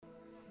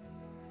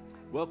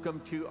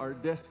Welcome to our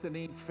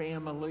Destiny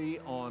family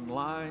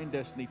online,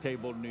 Destiny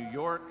Table New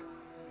York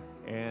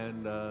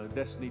and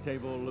Destiny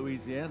Table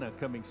Louisiana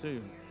coming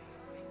soon.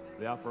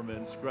 The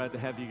Oppermans, glad to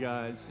have you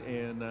guys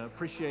and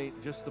appreciate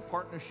just the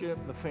partnership,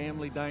 the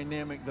family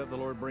dynamic that the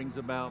Lord brings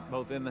about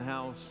both in the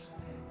house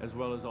as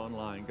well as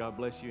online. God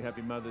bless you.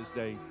 Happy Mother's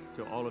Day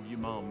to all of you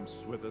moms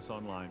with us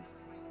online.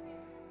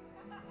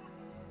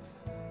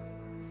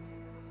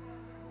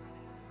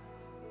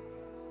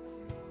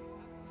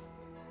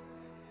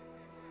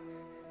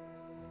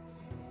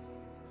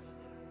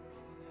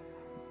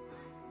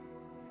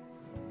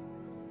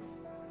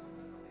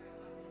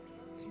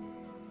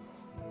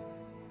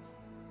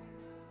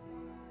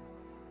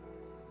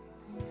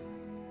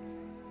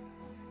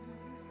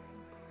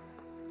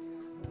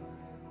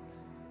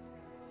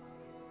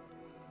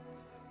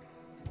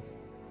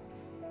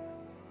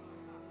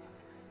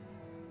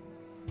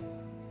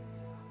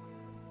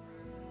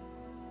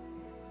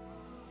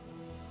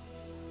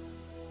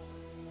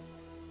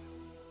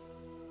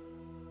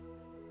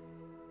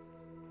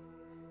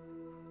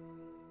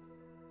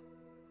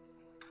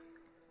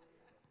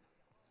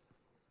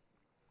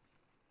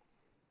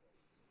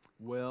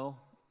 Well,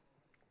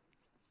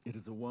 it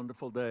is a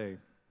wonderful day.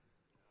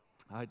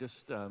 I just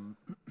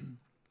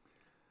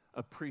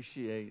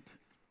appreciate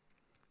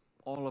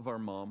all of our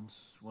moms.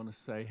 I want to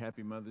say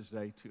Happy Mother's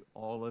Day to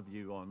all of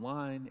you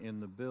online, in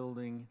the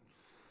building.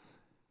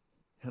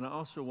 And I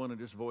also want to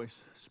just voice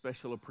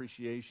special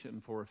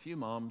appreciation for a few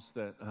moms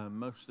that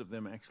most of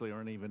them actually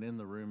aren't even in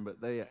the room,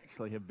 but they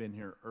actually have been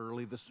here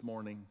early this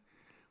morning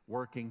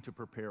working to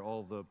prepare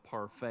all the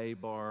parfait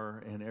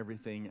bar and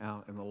everything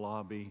out in the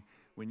lobby.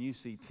 When you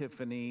see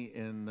Tiffany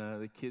in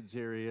the kids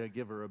area,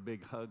 give her a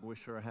big hug, wish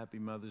her a happy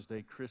Mother's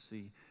Day.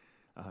 Chrissy,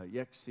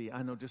 Yexi,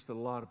 I know just a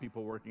lot of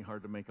people working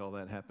hard to make all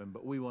that happen,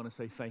 but we want to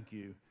say thank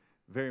you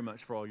very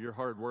much for all your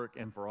hard work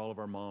and for all of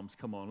our moms.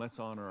 Come on, let's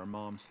honor our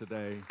moms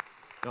today.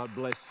 God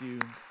bless you.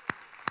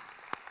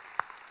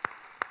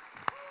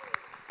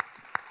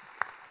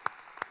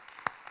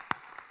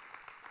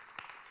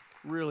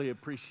 Really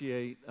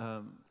appreciate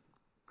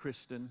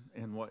Kristen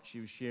and what she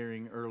was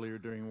sharing earlier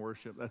during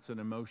worship. That's an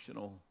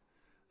emotional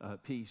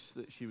piece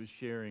that she was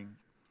sharing.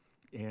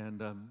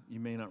 And you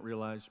may not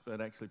realize, but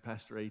actually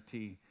Pastor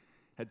A.T.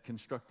 had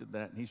constructed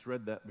that, and he's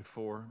read that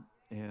before.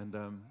 And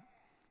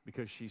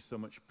because she's so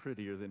much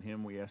prettier than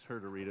him, we asked her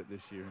to read it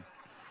this year.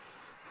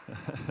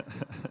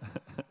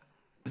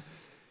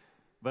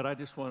 But I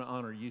just want to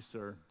honor you,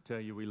 sir, tell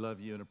you we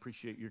love you and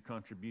appreciate your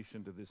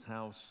contribution to this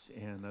house.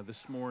 And this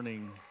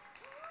morning,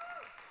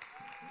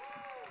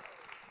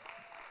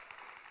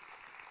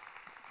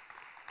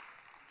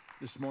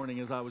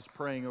 as I was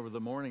praying over the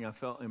morning, I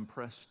felt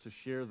impressed to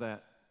share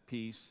that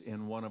piece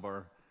in one of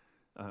our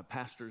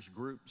pastors'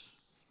 groups.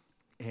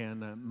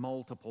 And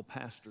multiple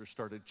pastors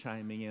started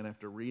chiming in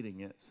after reading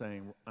it,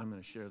 saying, I'm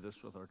going to share this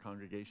with our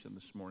congregation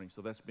this morning.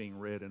 So that's being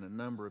read in a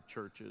number of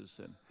churches.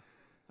 And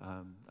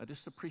I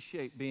just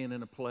appreciate being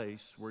in a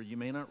place where you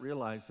may not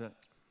realize it,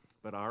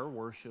 but our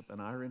worship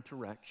and our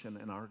interaction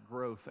and our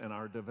growth and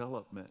our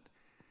development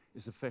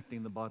is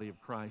affecting the body of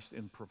Christ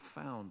in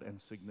profound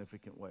and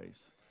significant ways.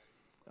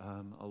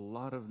 A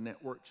lot of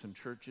networks and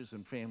churches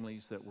and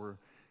families that we're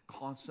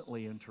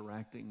constantly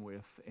interacting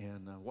with,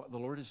 and what the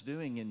Lord is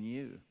doing in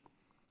you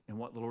and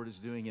what the Lord is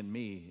doing in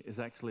me is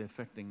actually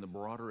affecting the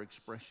broader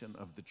expression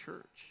of the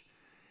church.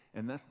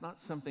 And that's not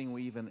something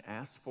we even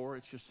asked for.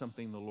 It's just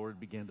something the Lord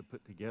began to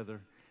put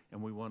together,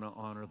 and we want to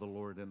honor the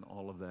Lord in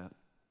all of that.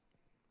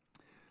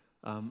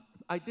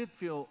 I did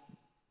feel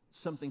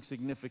something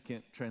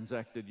significant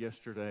transacted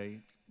yesterday.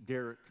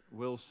 Derek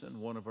Wilson,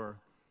 one of our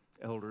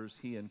elders,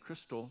 he and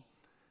Crystal,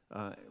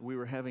 we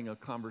were having a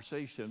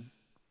conversation,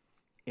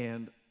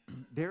 and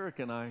Derek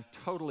and I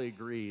totally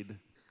agreed.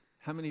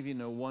 How many of you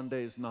know one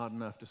day is not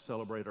enough to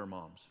celebrate our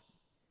moms?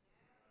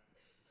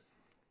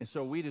 And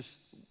so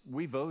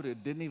we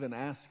voted, didn't even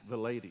ask the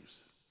ladies.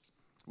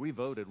 We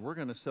voted, we're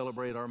going to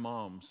celebrate our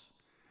moms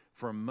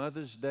from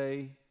Mother's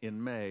Day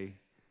in May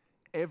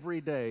every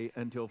day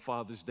until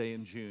Father's Day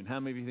in June. How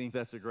many of you think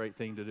that's a great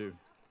thing to do?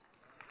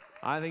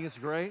 I think it's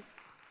great.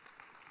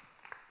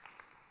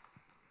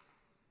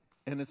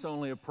 And it's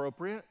only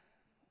appropriate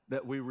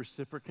that we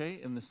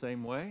reciprocate in the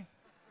same way.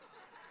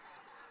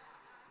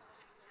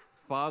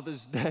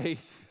 Father's Day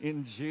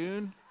in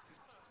June,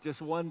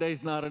 just one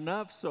day's not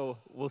enough, so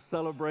we'll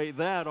celebrate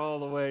that all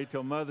the way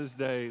till Mother's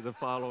Day the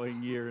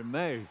following year in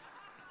May.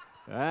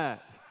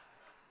 That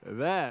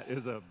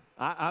is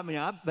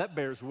that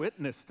bears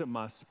witness to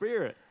my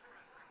spirit.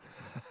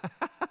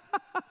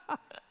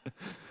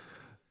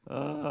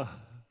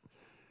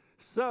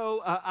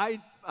 So I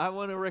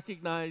want to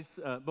recognize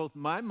both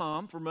my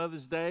mom for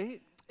Mother's Day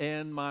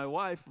and my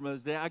wife for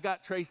Mother's Day. I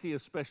got Tracy a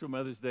special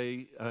Mother's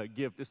Day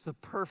gift. It's the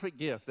perfect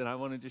gift, and I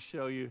wanted to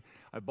show you.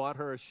 I bought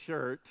her a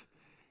shirt,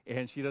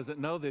 and she doesn't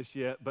know this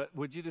yet, but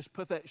would you just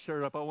put that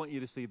shirt up? I want you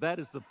to see. That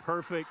is the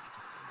perfect.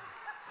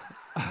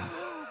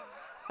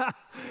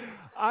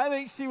 I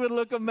think she would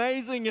look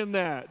amazing in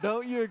that.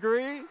 Don't you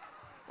agree?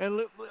 And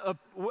look,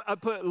 I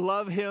put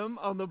love him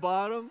on the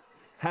bottom.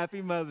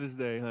 Happy Mother's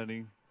Day,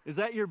 honey. Is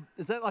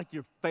that like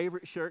your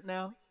favorite shirt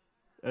now?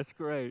 That's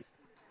great.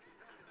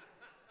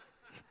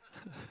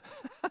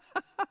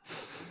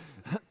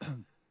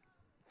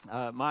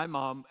 My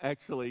mom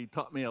actually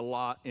taught me a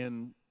lot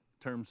in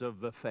terms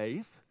of the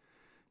faith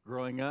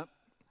growing up.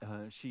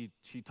 She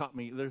taught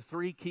me there are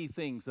three key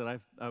things that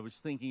I was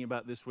thinking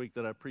about this week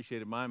that I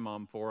appreciated my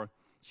mom for.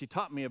 She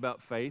taught me about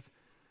faith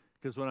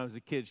because when I was a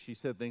kid, she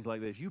said things like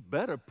this: "You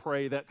better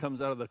pray that comes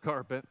out of the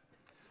carpet."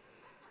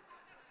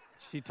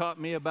 She taught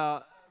me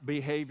about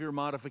behavior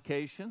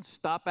modification.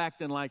 Stop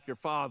acting like your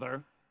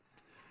father.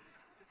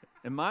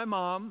 And my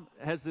mom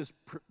has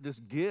this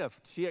gift.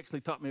 She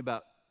actually taught me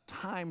about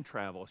time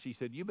travel. She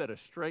said, "You better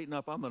straighten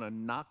up. I'm going to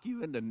knock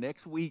you into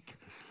next week."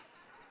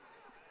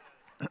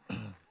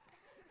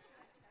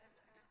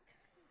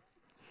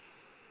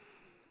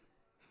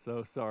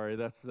 So sorry.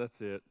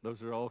 That's it.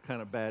 Those are all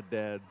kind of bad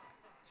dad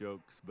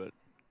jokes. But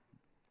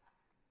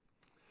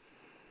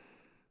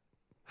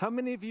how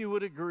many of you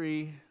would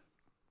agree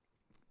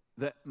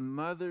that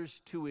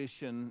mother's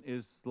tuition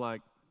is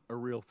like a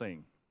real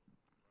thing?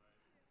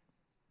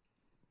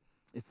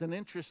 It's an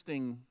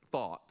interesting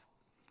thought,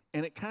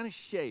 and it kind of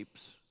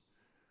shapes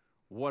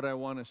what I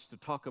want us to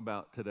talk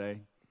about today.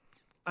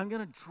 I'm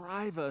going to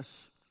drive us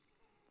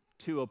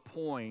to a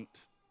point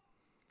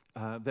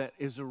that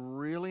is a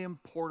really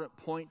important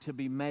point to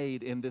be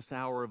made in this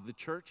hour of the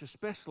church,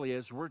 especially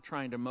as we're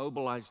trying to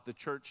mobilize the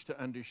church to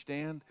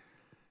understand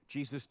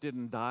Jesus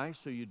didn't die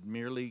so you'd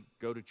merely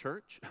go to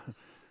church.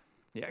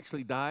 He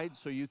actually died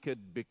so you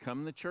could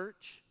become the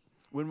church.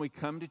 When we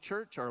come to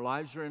church, our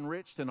lives are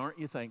enriched, and aren't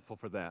you thankful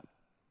for that?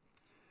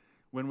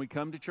 When we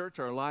come to church,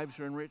 our lives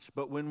are enriched,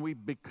 but when we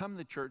become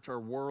the church, our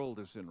world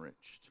is enriched.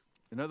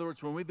 In other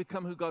words, when we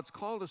become who God's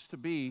called us to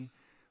be,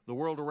 the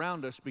world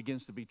around us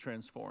begins to be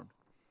transformed.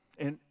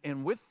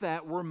 And with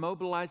that, we're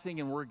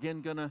mobilizing, and we're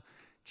again going to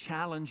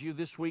challenge you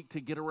this week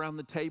to get around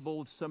the table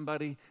with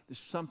somebody.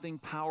 There's something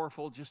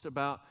powerful just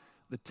about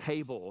the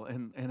table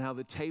and how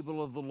the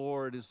table of the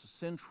Lord is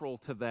central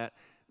to that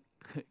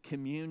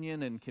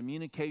communion and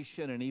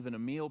communication and even a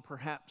meal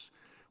perhaps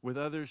with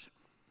others.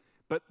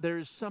 But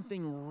there's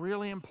something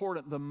really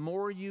important. The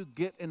more you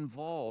get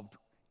involved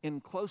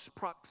in close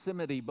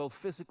proximity, both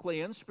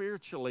physically and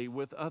spiritually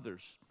with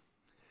others,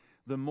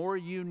 the more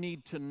you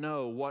need to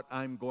know what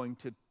I'm going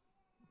to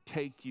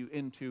take you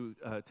into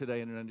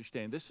today and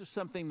understand. This is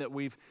something that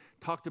we've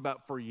talked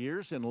about for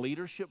years in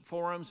leadership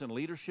forums and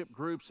leadership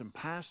groups and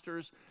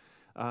pastors.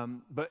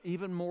 But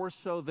even more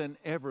so than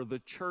ever, the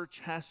church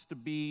has to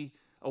be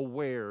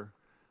aware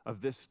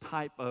of this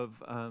type of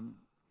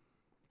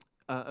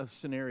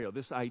scenario,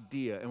 this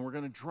idea. And we're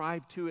going to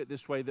drive to it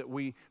this way, that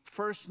we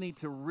first need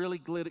to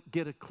really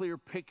get a clear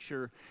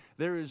picture.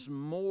 There is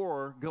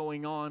more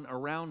going on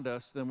around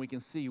us than we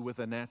can see with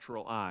a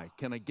natural eye.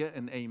 Can I get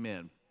an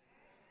amen?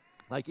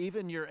 Like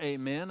even your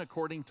amen,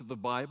 according to the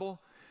Bible,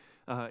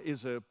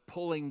 is a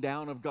pulling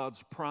down of God's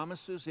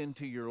promises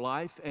into your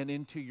life and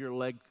into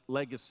your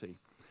legacy.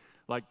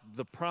 Like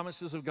the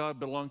promises of God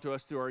belong to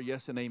us through our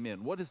yes and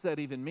amen. What does that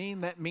even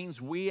mean? That means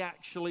we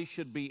actually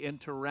should be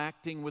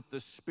interacting with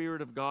the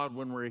Spirit of God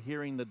when we're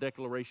hearing the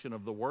declaration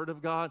of the Word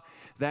of God.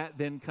 That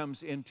then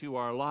comes into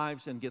our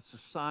lives and gets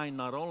assigned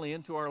not only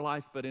into our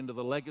life, but into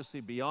the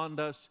legacy beyond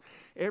us.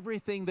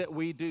 Everything that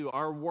we do,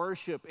 our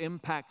worship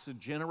impacts a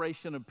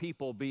generation of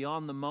people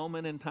beyond the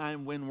moment in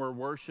time when we're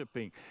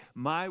worshiping.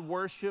 My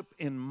worship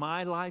in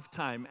my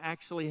lifetime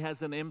actually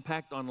has an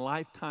impact on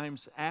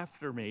lifetimes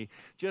after me,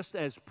 just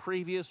as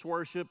previous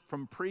worship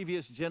from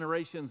previous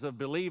generations of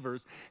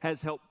believers has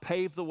helped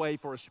pave the way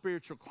for a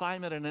spiritual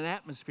climate and an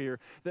atmosphere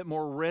that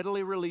more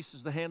readily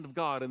releases the hand of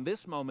God in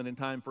this moment in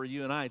time for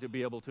you and I to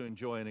be able to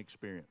enjoy and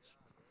experience.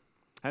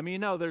 I mean, you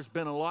know, there's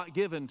been a lot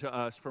given to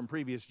us from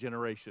previous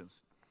generations.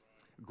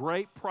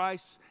 Great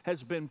price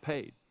has been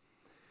paid.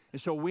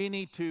 And so we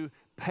need to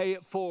pay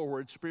it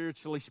forward,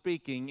 spiritually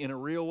speaking, in a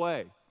real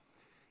way,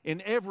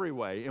 in every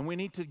way. And we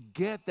need to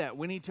get that.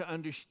 We need to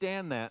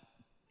understand that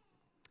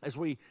as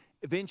we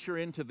venture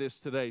into this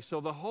today.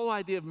 So the whole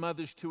idea of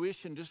mother's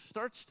tuition just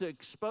starts to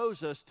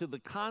expose us to the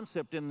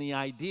concept and the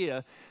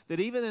idea that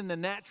even in the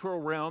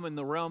natural realm, in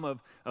the realm of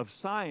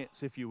science,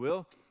 if you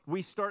will,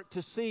 we start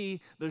to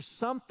see there's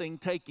something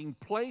taking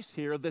place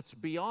here that's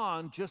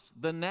beyond just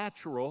the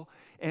natural,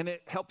 and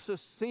it helps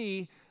us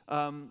see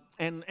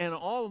and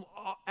all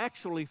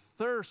actually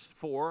thirst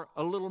for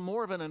a little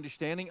more of an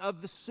understanding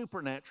of the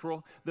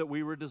supernatural that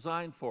we were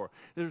designed for.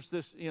 There's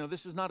this,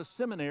 this is not a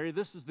seminary.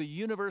 This is the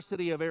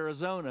University of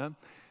Arizona.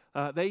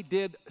 They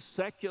did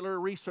secular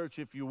research,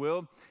 if you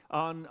will,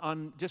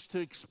 on just to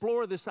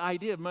explore this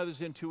idea of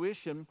mother's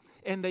intuition,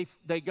 and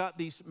they got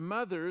these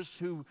mothers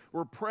who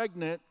were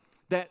pregnant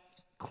that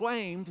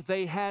claimed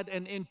they had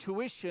an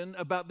intuition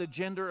about the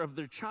gender of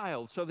their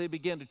child. So they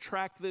began to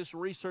track this,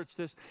 research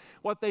this.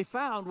 What they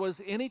found was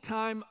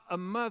anytime a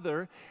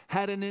mother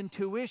had an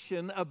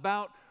intuition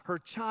about her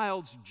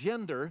child's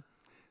gender,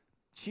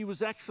 she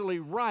was actually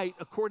right,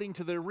 according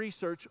to their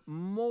research,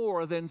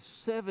 more than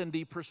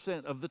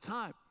 70% of the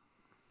time.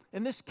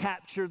 And this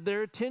captured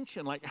their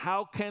attention. Like,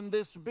 how can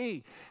this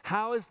be?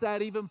 How is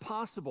that even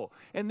possible?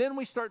 And then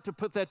we start to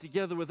put that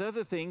together with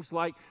other things,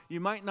 like you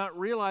might not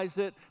realize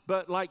it,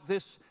 but like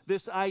this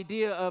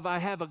idea of I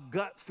have a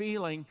gut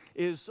feeling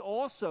is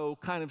also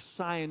kind of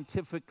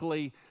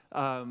scientifically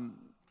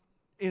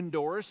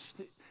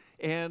endorsed.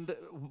 And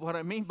what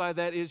I mean by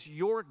that is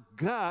your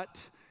gut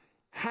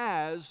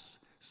has,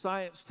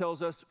 science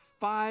tells us,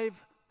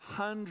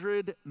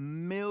 500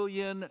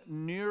 million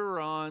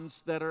neurons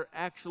that are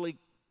actually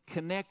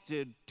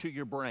connected to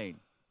your brain.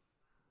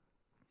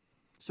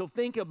 So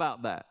think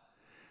about that.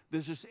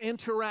 There's this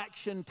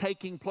interaction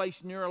taking place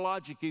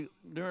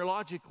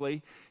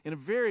neurologically in a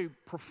very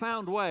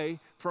profound way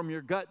from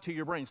your gut to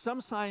your brain.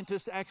 Some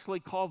scientists actually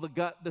call the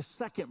gut the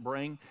second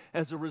brain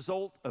as a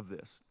result of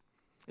this.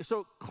 And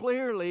so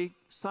clearly,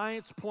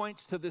 science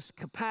points to this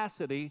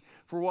capacity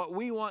for what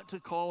we want to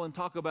call and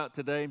talk about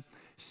today,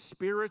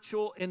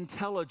 spiritual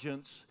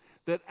intelligence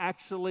that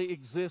actually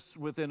exists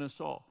within us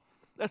all.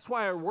 That's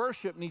why our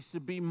worship needs to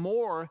be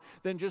more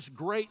than just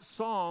great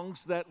songs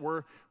that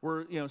we're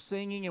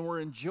singing and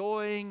we're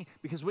enjoying,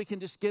 because we can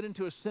just get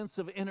into a sense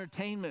of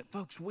entertainment.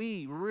 Folks,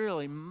 we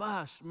really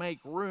must make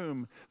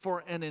room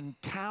for an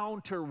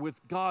encounter with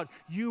God.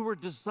 You were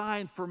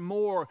designed for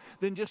more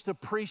than just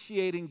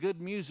appreciating good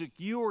music.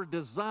 You were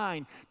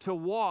designed to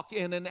walk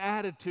in an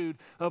attitude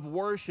of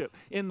worship.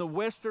 In the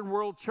Western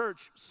world church,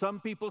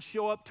 some people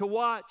show up to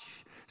watch.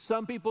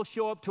 Some people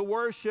show up to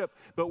worship,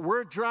 but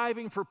we're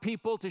driving for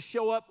people to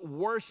show up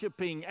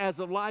worshiping as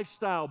a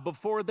lifestyle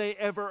before they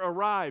ever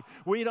arrive.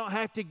 We don't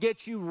have to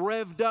get you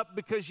revved up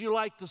because you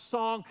like the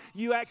song.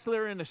 You actually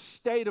are in a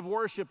state of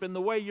worship in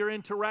the way you're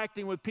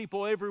interacting with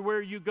people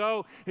everywhere you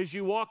go. As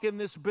you walk in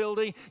this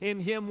building, in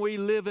Him we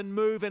live and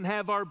move and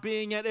have our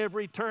being at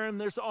every turn.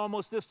 There's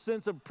almost this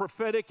sense of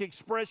prophetic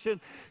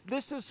expression.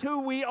 This is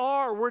who we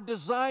are. We're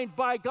designed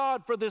by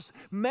God for this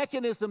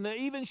mechanism that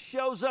even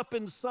shows up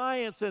in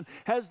science and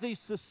has these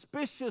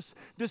suspicious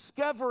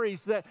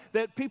discoveries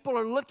that people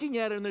are looking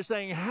at and they're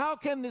saying, how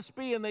can this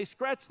be? And they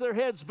scratch their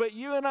heads. But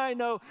you and I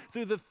know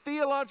through the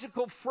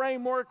theological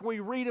framework we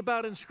read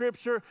about in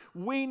Scripture,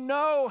 we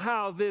know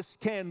how this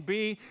can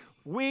be.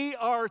 We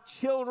are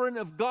children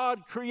of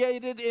God,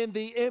 created in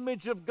the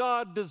image of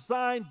God,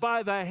 designed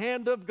by the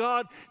hand of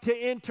God to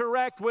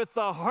interact with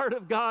the heart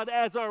of God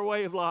as our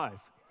way of life.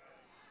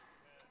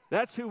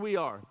 That's who we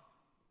are.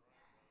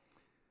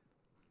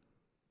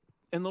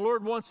 And the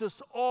Lord wants us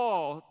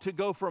all to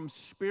go from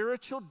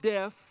spiritual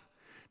death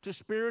to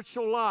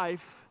spiritual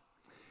life.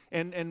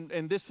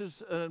 And this is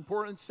an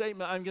important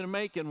statement I'm going to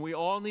make, and we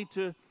all need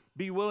to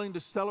be willing to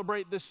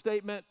celebrate this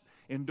statement,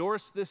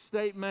 endorse this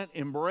statement,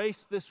 embrace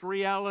this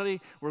reality.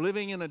 We're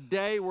living in a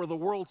day where the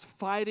world's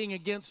fighting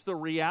against the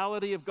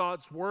reality of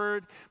God's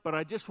Word, but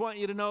I just want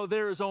you to know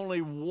there is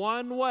only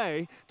one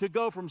way to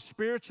go from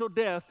spiritual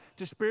death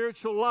to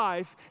spiritual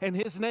life, and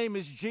His name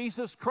is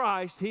Jesus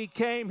Christ. He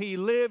came, He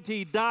lived,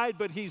 He died,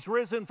 but He's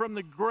risen from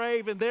the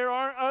grave, and there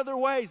aren't other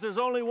ways. There's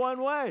only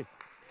one way.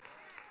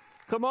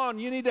 Come on,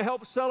 you need to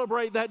help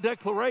celebrate that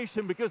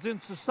declaration, because in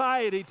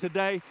society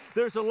today,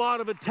 there's a lot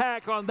of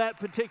attack on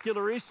that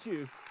particular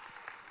issue.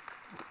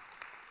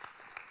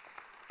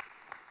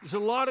 There's a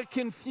lot of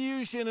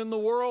confusion in the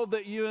world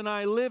that you and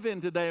I live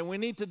in today, and we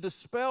need to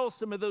dispel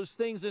some of those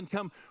things and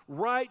come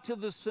right to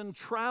the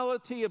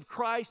centrality of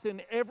Christ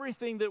in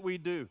everything that we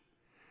do.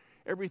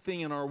 Everything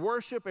in our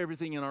worship,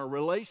 everything in our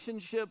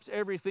relationships,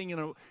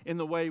 everything in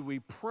the way we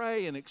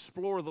pray and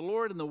explore the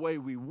Lord, in the way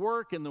we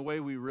work, in the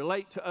way we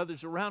relate to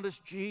others around us,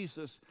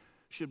 Jesus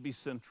should be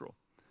central.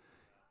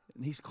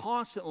 And He's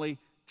constantly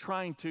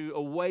trying to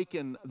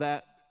awaken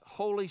that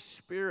Holy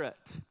Spirit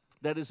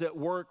that is at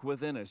work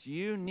within us.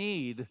 You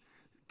need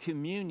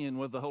communion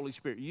with the Holy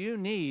Spirit. You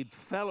need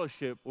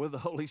fellowship with the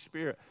Holy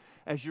Spirit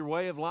as your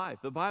way of life.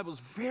 The Bible's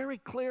very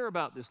clear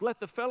about this. Let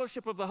the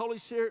fellowship of the Holy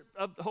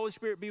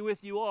Spirit be with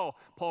you all,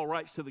 Paul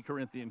writes to the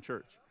Corinthian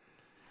church.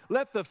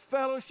 Let the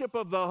fellowship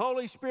of the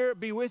Holy Spirit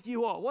be with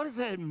you all. What does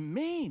that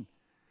mean?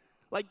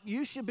 Like,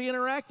 you should be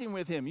interacting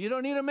with Him. You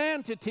don't need a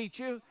man to teach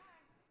you,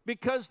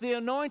 because the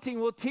anointing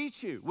will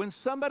teach you. When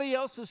somebody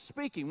else is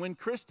speaking, when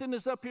Kristen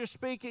is up here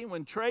speaking,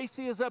 when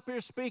Tracy is up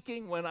here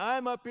speaking, when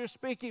I'm up here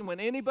speaking, when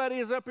anybody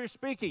is up here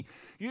speaking,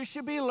 you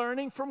should be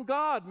learning from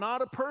God,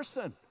 not a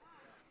person.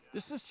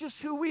 This is just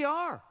who we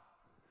are.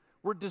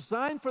 We're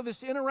designed for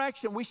this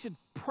interaction. We should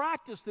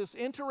practice this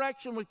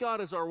interaction with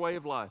God as our way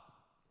of life.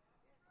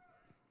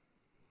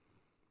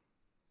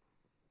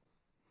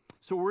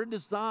 So we're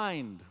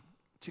designed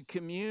to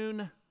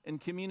commune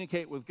and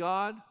communicate with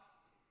God.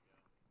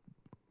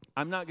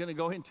 I'm not going to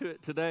go into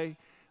it today.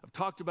 I've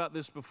talked about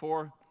this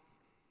before.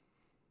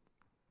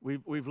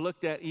 We've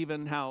looked at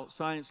even how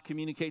science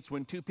communicates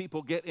when two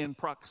people get in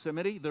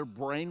proximity, their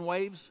brain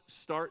waves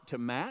start to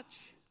match.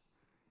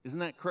 Isn't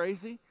that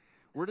crazy?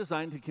 We're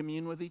designed to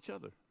commune with each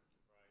other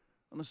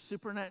on a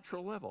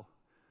supernatural level.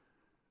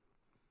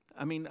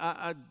 I mean,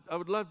 I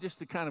would love just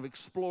to kind of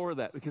explore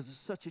that, because it's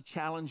such a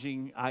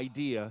challenging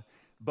idea,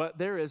 but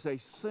there is a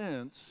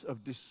sense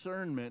of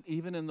discernment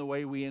even in the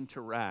way we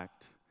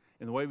interact.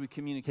 and the way we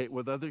communicate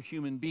with other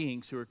human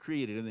beings who are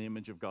created in the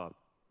image of God.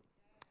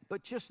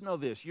 But just know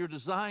this, you're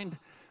designed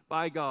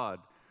by God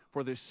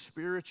for this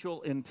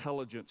spiritual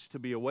intelligence to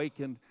be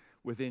awakened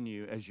within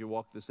you as you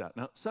walk this out.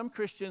 Now, some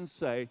Christians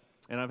say,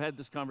 and I've had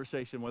this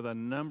conversation with a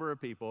number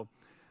of people,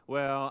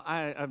 well,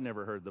 I've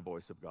never heard the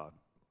voice of God.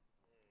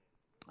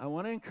 I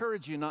want to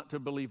encourage you not to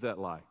believe that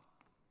lie.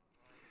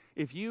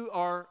 If you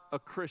are a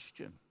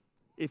Christian,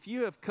 if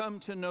you have come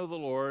to know the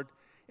Lord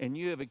and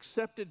you have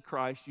accepted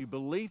Christ, you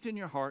believed in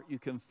your heart, you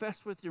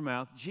confessed with your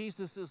mouth,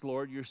 Jesus is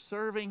Lord, you're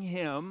serving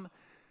Him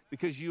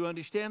because you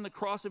understand the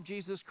cross of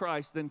Jesus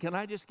Christ, then can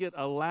I just get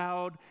a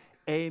loud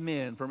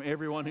amen from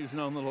everyone who's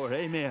known the Lord?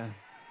 Amen.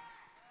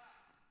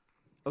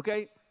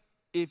 Okay,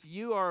 if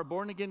you are a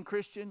born-again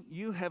Christian,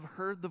 you have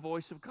heard the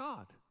voice of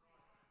God.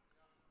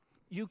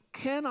 You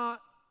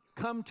cannot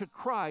come to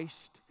Christ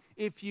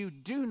if you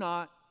do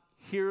not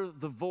hear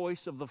the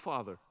voice of the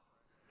Father.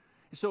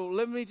 So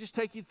let me just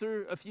take you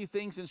through a few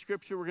things in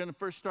Scripture. We're going to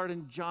first start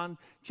in John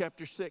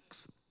chapter 6.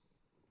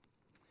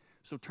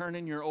 So turn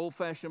in your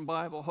old-fashioned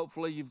Bible.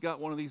 Hopefully you've got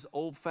one of these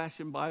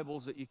old-fashioned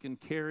Bibles that you can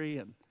carry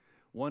and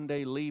one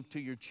day leave to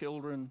your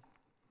children,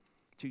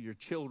 to your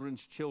children's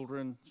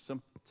children,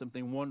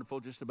 something wonderful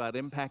just about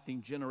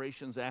impacting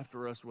generations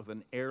after us with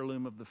an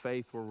heirloom of the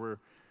faith where we're,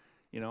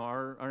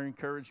 our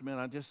encouragement.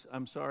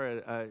 I'm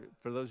sorry,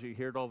 for those of you who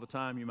hear it all the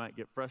time, you might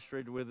get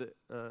frustrated with it.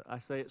 I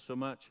say it so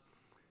much.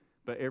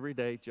 But every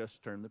day, just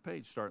turn the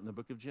page. Start in the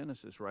book of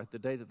Genesis. Write the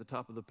date at the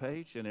top of the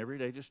page, and every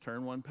day just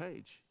turn one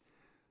page.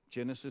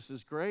 Genesis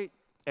is great.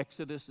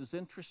 Exodus is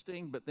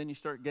interesting, but then you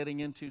start getting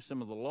into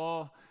some of the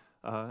law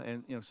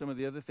and some of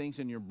the other things,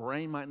 and your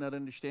brain might not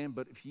understand.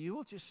 But if you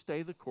will just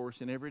stay the course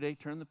and every day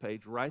turn the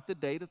page, write the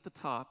date at the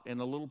top, and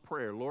a little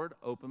prayer. Lord,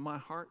 open my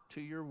heart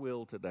to your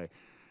will today.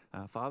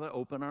 Father,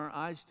 open our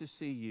eyes to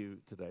see you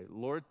today.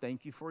 Lord,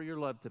 thank you for your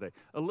love today.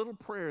 A little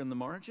prayer in the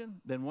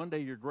margin, then one day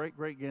your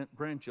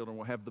great-great-grandchildren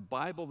will have the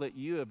Bible that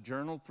you have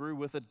journaled through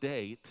with a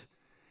date,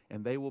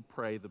 and they will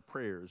pray the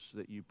prayers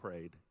that you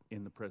prayed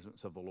in the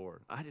presence of the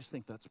Lord. I just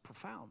think that's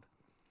profound.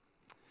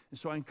 And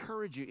so I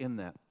encourage you in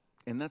that.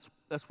 And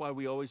that's why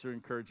we always are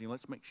encouraging.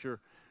 Let's make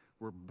sure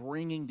we're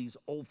bringing these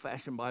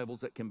old-fashioned Bibles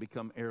that can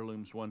become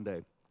heirlooms one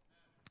day.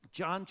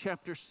 John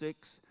chapter 6,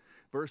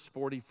 verse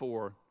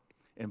 44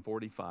 and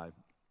 45.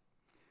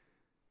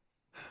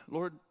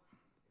 Lord,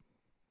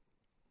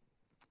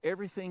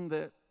 everything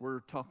that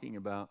we're talking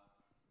about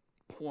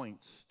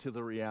points to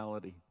the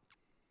reality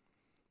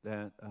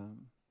that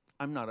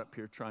I'm not up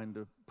here trying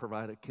to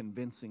provide a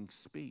convincing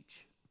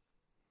speech,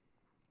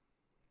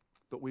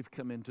 but we've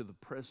come into the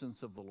presence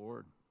of the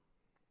Lord.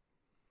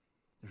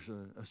 There's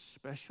a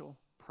special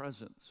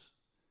presence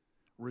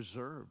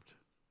reserved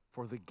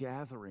for the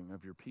gathering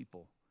of your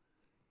people.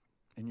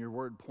 And your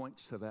word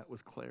points to that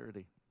with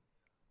clarity.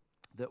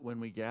 That when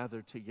we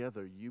gather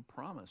together, you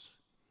promise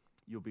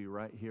you'll be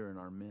right here in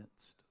our midst.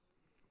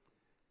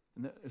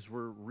 And that as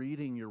we're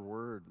reading your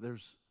word,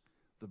 there's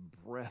the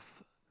breath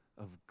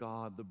of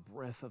God, the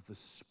breath of the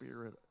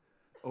Spirit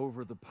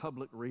over the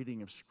public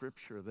reading of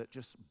Scripture that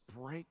just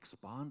breaks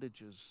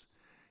bondages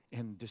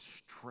and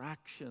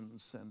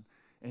distractions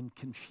and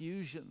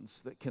confusions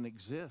that can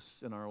exist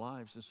in our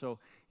lives. And so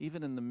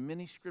even in the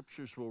many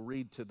Scriptures we'll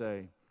read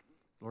today,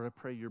 Lord, I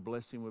pray your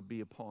blessing would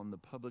be upon the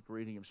public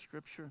reading of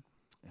Scripture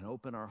and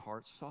open our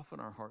hearts, soften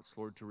our hearts,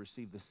 Lord, to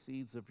receive the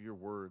seeds of your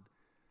word,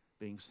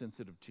 being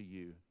sensitive to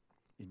you.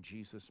 In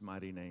Jesus'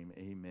 mighty name,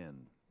 amen.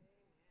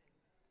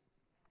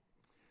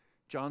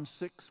 John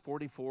 6,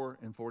 44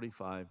 and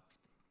 45.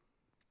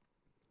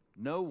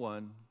 No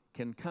one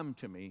can come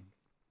to me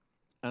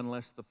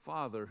unless the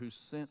Father who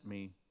sent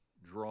me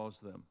draws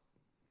them.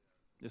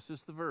 This is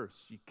the verse.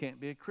 You can't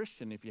be a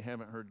Christian if you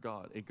haven't heard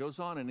God. It goes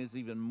on and is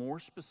even more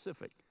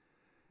specific.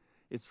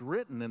 It's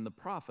written in the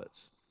prophets.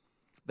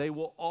 They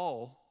will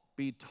all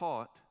be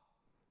taught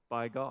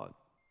by God.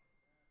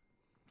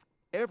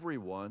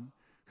 Everyone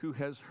who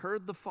has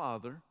heard the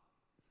Father,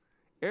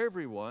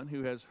 everyone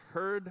who has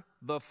heard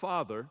the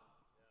Father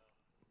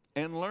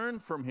and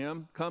learned from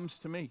him comes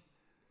to me.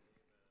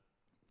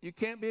 You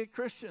can't be a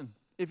Christian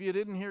if you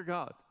didn't hear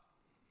God.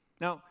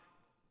 Now,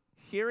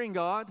 hearing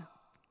God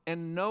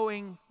and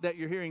knowing that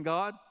you're hearing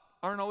God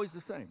aren't always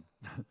the same.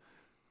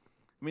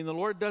 I mean, the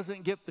Lord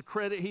doesn't get the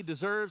credit he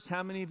deserves.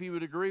 How many of you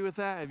would agree with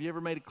that? Have you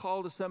ever made a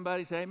call to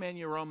somebody, say, hey, man,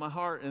 you were on my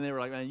heart, and they were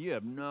like, man, you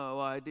have no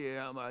idea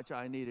how much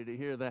I needed to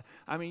hear that.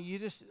 I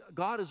mean,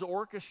 God is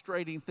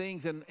orchestrating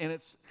things, and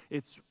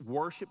it's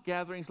worship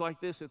gatherings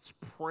like this. It's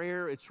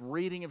prayer. It's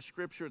reading of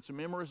Scripture. It's a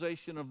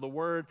memorization of the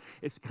Word.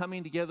 It's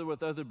coming together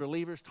with other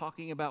believers,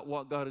 talking about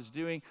what God is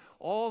doing.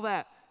 All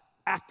that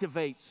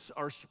activates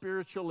our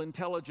spiritual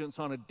intelligence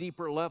on a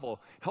deeper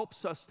level,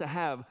 helps us to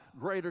have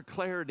greater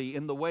clarity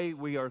in the way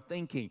we are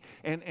thinking.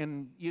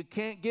 And you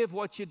can't give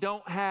what you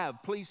don't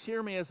have. Please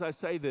hear me as I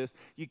say this.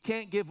 You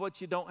can't give what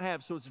you don't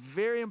have. So it's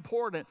very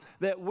important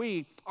that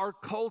we are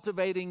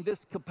cultivating this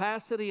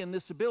capacity and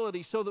this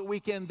ability so that we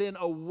can then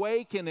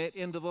awaken it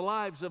into the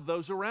lives of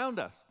those around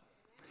us.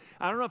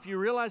 I don't know if you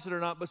realize it or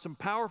not, but some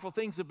powerful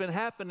things have been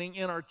happening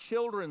in our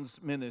children's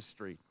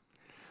ministry.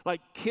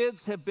 Like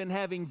kids have been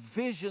having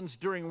visions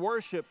during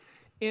worship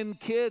in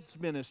kids'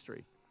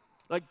 ministry.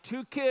 Like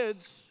 2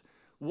 kids,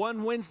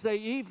 one Wednesday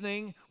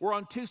evening, were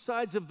on 2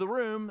 sides of the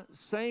room,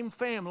 same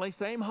family,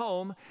 same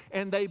home,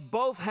 and they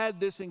both had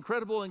this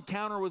incredible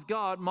encounter with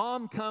God.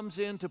 Mom comes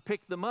in to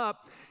pick them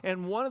up,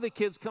 and one of the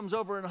kids comes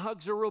over and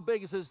hugs her real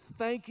big and says,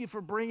 "Thank you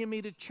for bringing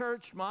me to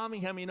church, Mommy."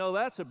 How many know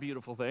that's a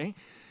beautiful thing?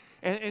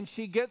 And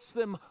she gets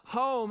them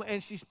home,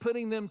 and she's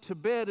putting them to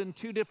bed in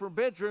 2 different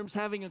bedrooms,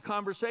 having a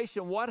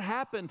conversation. What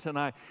happened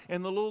tonight?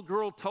 And the little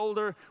girl told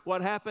her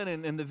what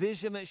happened and the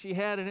vision that she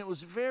had, and it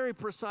was very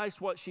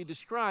precise what she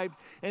described.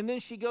 And then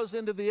she goes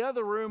into the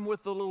other room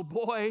with the little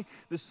boy,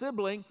 the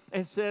sibling,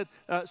 and said,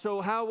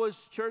 "So how was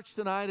church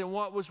tonight, and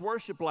what was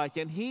worship like?"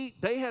 And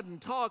they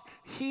hadn't talked.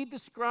 He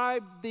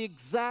described the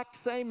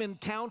exact same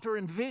encounter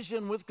and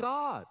vision with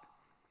God.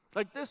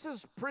 Like, this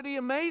is pretty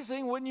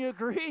amazing, wouldn't you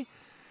agree?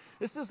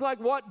 This is like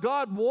what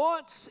God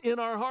wants in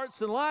our hearts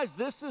and lives.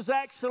 This is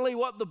actually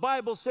what the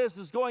Bible says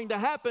is going to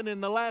happen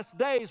in the last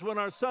days when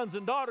our sons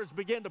and daughters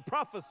begin to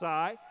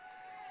prophesy.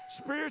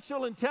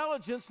 Spiritual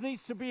intelligence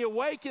needs to be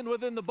awakened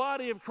within the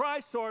body of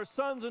Christ so our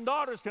sons and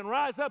daughters can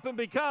rise up and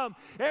become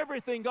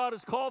everything God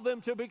has called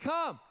them to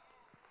become.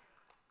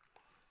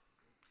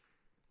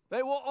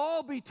 They will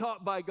all be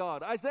taught by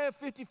God. Isaiah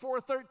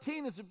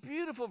 54:13 is a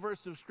beautiful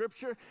verse of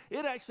Scripture.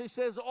 It actually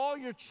says all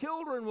your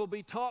children will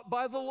be taught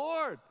by the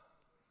Lord.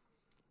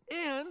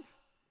 And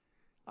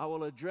I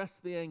will address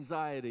the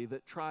anxiety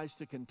that tries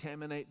to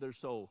contaminate their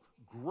soul.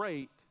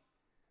 Great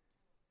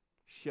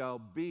shall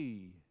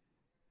be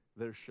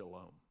their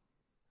shalom.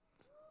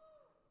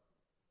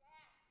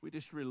 We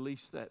just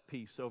release that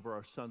peace over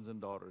our sons and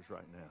daughters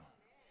right now.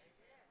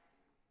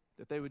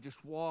 That they would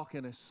just walk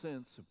in a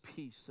sense of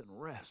peace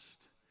and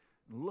rest,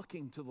 and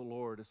looking to the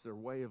Lord as their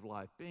way of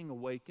life, being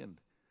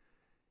awakened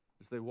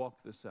as they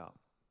walk this out.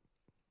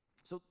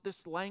 So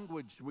this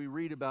language we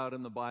read about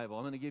in the Bible,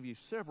 I'm going to give you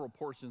several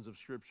portions of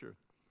Scripture.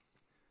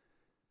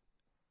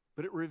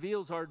 But it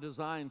reveals our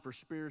design for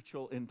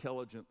spiritual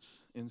intelligence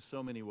in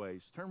so many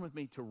ways. Turn with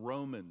me to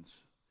Romans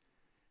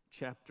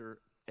chapter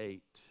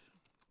 8.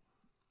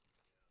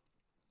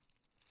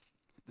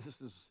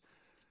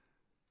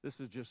 This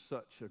is just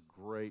such a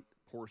great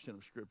portion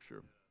of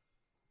Scripture.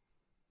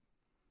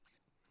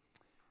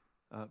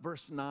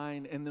 Verse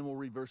 9, and then we'll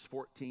read verse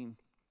 14.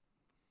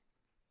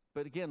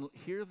 But again,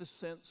 hear the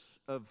sense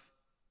of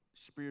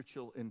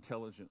spiritual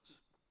intelligence.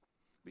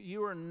 But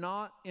you are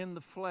not in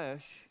the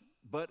flesh,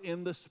 but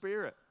in the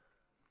Spirit.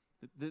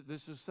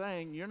 This is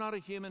saying you're not a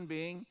human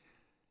being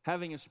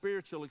having a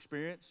spiritual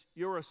experience.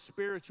 You're a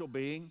spiritual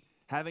being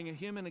having a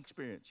human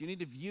experience. You need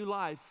to view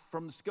life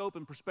from the scope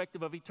and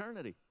perspective of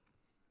eternity.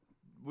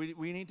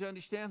 We need to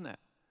understand that.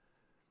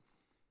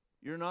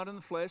 You're not in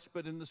the flesh,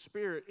 but in the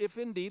Spirit, if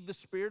indeed the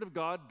Spirit of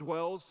God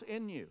dwells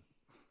in you.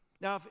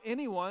 Now, if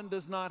anyone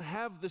does not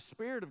have the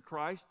Spirit of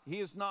Christ,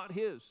 he is not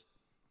his.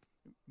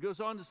 It goes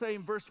on to say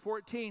in verse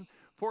 14,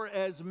 for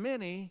as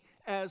many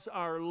as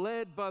are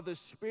led by the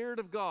Spirit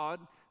of God,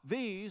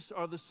 these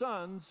are the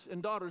sons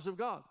and daughters of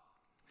God.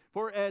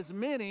 For as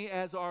many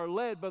as are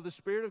led by the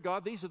Spirit of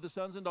God, these are the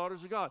sons and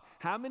daughters of God.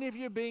 How many of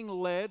you are being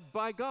led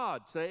by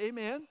God? Say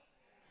amen.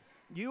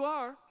 You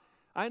are.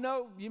 I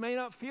know you may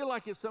not feel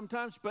like it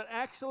sometimes, but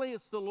actually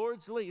it's the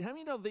Lord's lead. How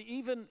many know that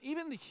even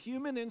the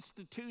human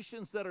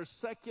institutions that are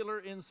secular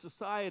in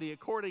society,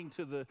 according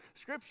to the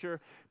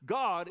Scripture,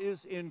 God is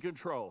in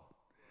control?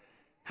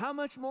 How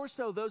much more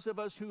so those of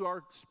us who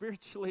are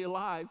spiritually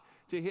alive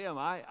to Him?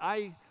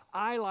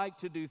 I like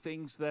to do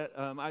things that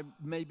I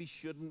maybe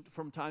shouldn't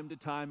from time to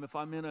time. If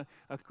I'm in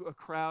a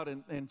crowd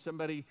and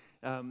somebody,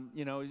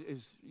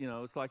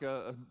 it's like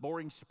a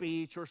boring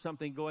speech or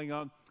something going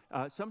on,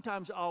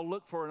 sometimes I'll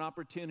look for an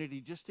opportunity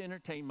just to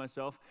entertain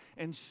myself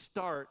and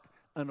start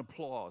an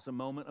applause, a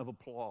moment of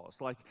applause.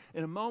 Like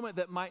in a moment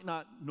that might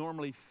not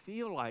normally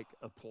feel like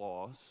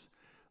applause,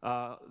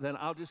 then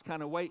I'll just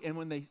kind of wait. And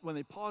when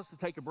they pause to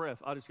take a breath,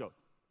 I'll just go.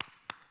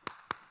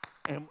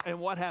 And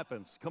what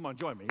happens? Come on,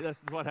 join me. That's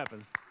what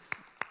happens.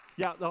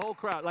 Yeah, the whole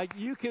crowd. Like,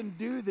 you can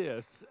do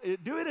this.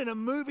 Do it in a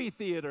movie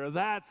theater.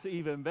 That's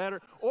even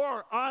better.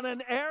 Or on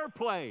an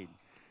airplane.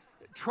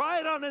 Try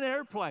it on an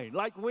airplane.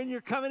 Like when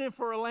you're coming in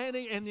for a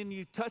landing and then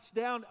you touch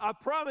down. I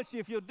promise you,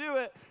 if you'll do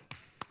it,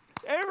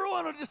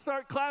 everyone will just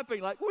start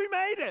clapping like, we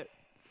made it.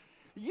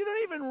 You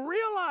don't even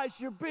realize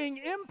you're being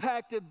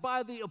impacted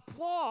by the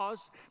applause,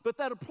 but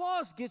that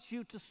applause gets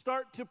you to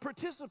start to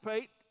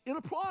participate in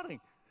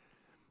applauding.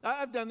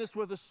 I've done this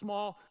with a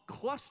small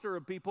cluster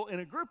of people, in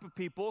a group of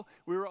people.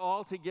 We were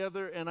all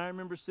together, and I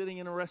remember sitting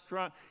in a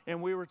restaurant,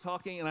 and we were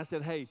talking, and I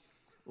said, hey,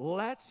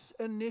 let's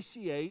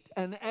initiate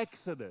an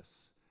exodus.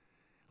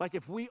 Like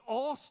if we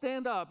all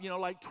stand up,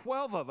 like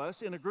 12 of us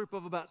in a group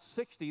of about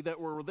 60 that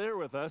were there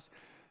with us.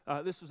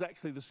 This was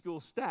actually the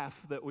school staff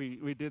that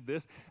we did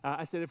this.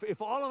 I said,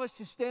 if all of us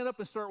just stand up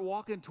and start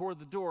walking toward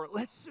the door,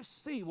 let's just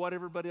see what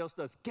everybody else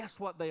does. Guess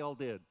what they all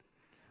did?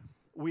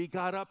 We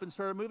got up and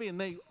started moving,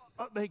 and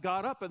they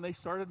got up and they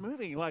started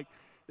moving. Like,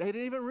 They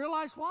didn't even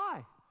realize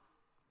why.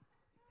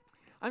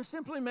 I'm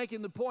simply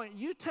making the point,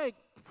 you take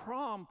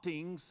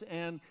promptings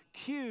and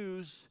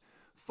cues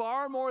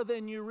far more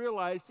than you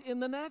realize in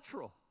the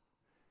natural.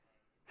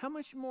 How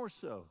much more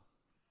so?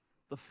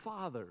 The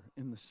Father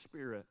in the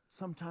Spirit,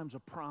 sometimes a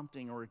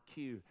prompting or a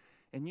cue,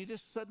 and you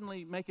just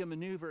suddenly make a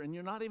maneuver, and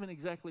you're not even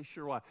exactly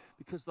sure why.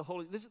 Because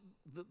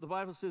the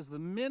Bible says the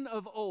men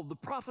of old, the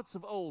prophets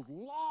of old,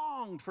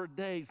 longed for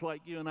days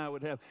like you and I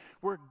would have,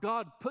 where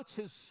God puts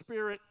His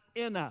Spirit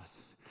in us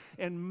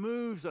and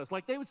moves us.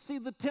 Like they would see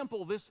the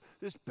temple, this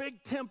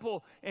big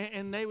temple,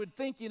 and they would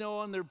think,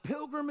 on their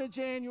pilgrimage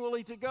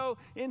annually to go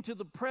into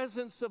the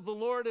presence of the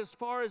Lord as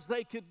far as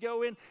they could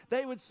go in,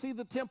 they would see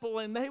the temple,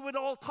 and they would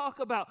all talk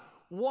about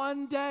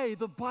one day.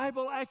 The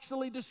Bible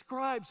actually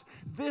describes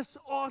this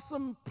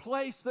awesome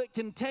place that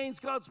contains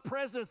God's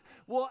presence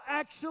will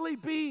actually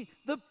be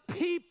the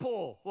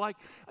people. Like,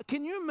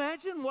 can you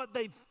imagine what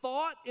they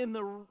thought in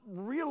the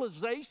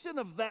realization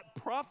of that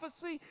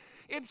prophecy?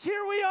 And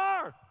here we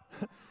are.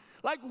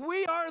 Like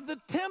we are the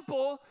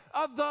temple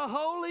of the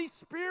Holy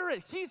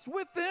Spirit. He's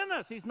within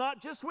us. He's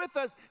not just with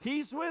us,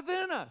 He's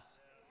within us.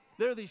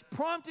 There are these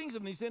promptings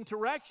and these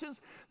interactions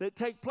that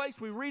take place.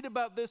 We read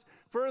about this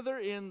further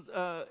in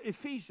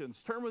Ephesians.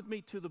 Turn with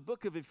me to the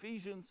book of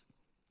Ephesians.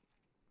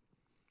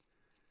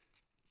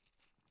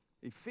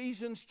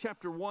 Ephesians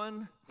chapter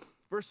 1,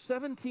 verse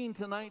 17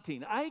 to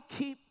 19. I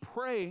keep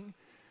praying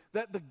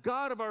that the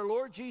God of our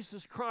Lord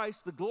Jesus Christ,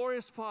 the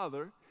glorious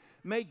Father,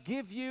 may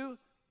give you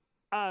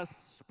a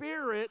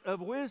spirit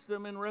of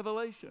wisdom and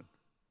revelation.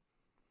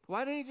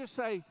 Why didn't He just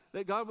say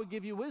that God would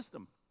give you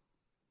wisdom?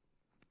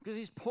 Because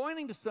He's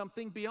pointing to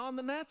something beyond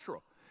the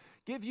natural.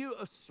 Give you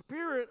a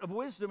spirit of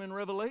wisdom and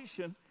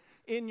revelation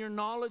in your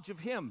knowledge of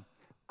Him.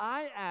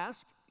 I ask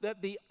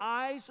that the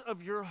eyes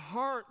of your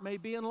heart may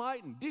be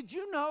enlightened. Did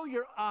you know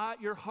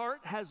your heart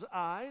has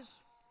eyes?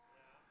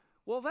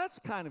 Well, that's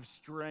kind of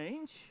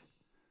strange.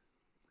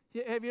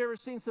 Have you ever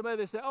seen somebody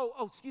that say,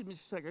 oh, excuse me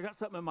just a second, I got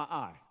something in my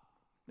eye.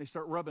 They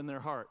start rubbing their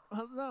heart.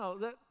 Well,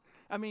 no,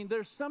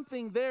 there's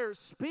something there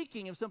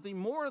speaking of something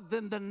more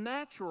than the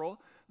natural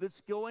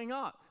that's going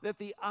on. That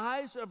the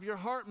eyes of your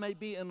heart may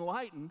be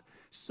enlightened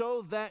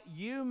so that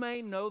you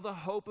may know the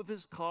hope of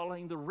His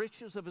calling, the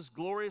riches of His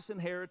glorious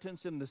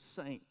inheritance in the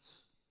saints,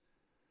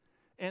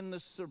 and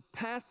the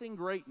surpassing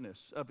greatness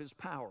of His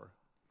power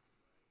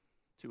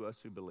to us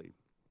who believe.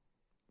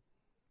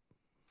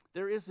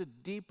 There is a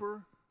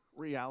deeper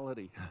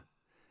reality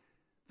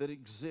that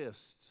exists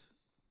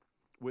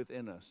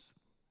within us.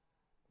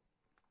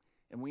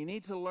 And we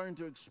need to learn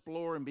to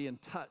explore and be in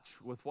touch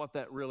with what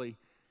that really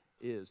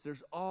is.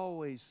 There's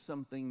always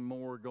something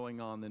more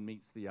going on than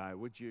meets the eye.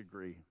 Would you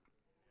agree?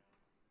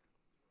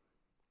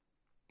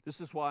 This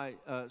is why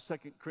 2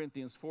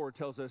 Corinthians 4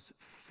 tells us,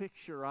 fix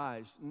your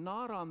eyes,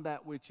 not on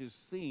that which is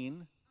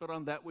seen, but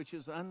on that which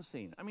is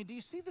unseen. I mean, do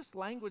you see this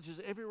language is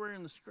everywhere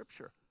in the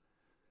Scripture?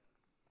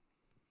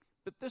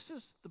 But this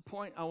is the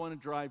point I want to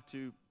drive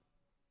to.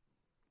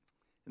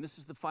 And this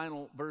is the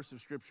final verse of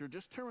Scripture.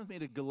 Just turn with me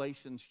to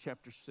Galatians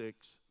chapter 6.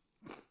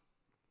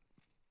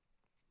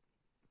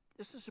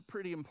 This is a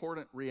pretty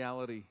important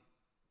reality.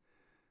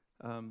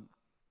 And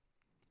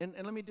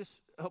let me just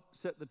help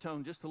set the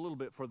tone just a little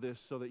bit for this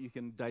so that you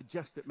can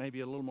digest it maybe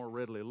a little more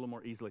readily, a little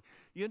more easily.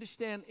 You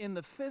understand, in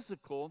the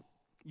physical,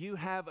 you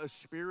have a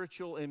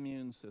spiritual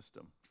immune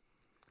system.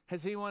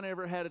 Has anyone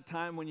ever had a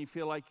time when you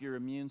feel like your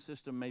immune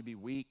system may be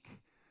weak?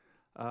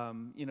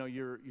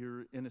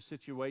 You're in a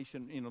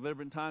situation, there have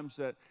been times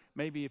that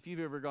maybe if you've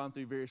ever gone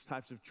through various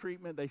types of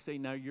treatment, they say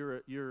now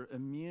your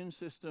immune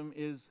system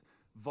is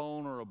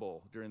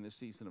vulnerable during this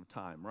season of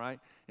time, right?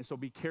 And so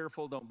be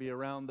careful, don't be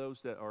around those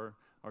that are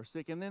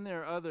sick. And then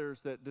there are others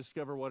that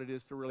discover what it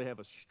is to really have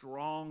a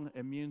strong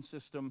immune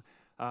system.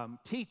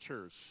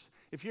 Teachers,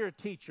 if you're a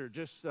teacher,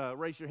 just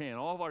raise your hand.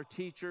 All of our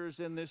teachers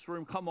in this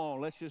room, come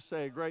on, let's just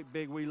say a great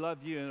big, we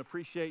love you and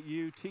appreciate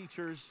you,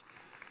 teachers.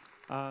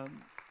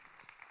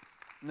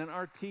 And then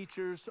our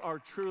teachers are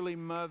truly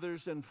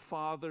mothers and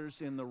fathers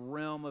in the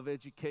realm of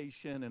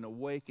education and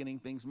awakening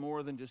things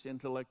more than just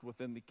intellect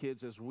within the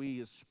kids as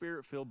we as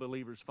Spirit-filled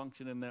believers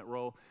function in that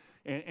role.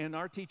 And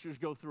our teachers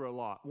go through a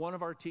lot. One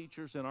of our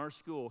teachers in our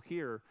school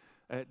here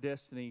at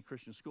Destiny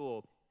Christian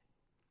School,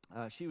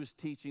 she was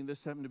teaching. This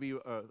happened to be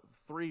a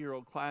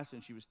 3-year-old class,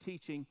 and she was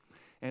teaching.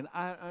 And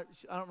I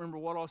don't remember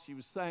what all she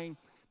was saying,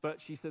 but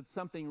she said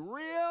something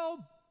real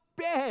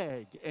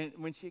big. And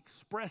when she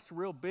expressed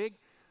real big,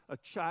 a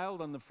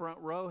child on the front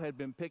row had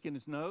been picking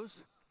his nose.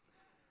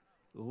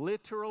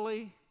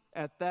 Literally,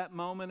 at that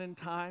moment in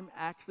time,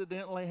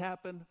 accidentally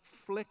happened,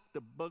 flicked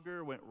a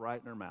booger, went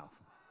right in her mouth.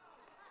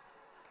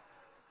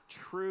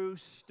 True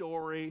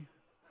story.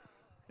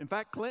 In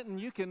fact, Clinton,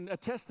 you can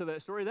attest to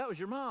that story. That was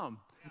your mom.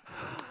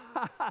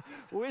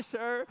 Wish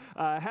her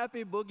a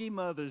happy Boogie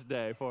Mother's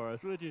Day for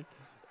us, would you?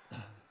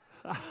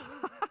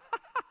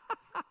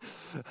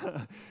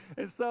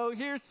 And so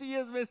here she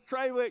is, Miss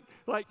Trawick,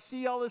 like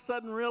she all of a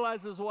sudden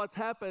realizes what's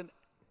happened.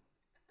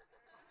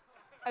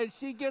 And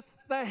she gets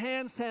the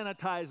hand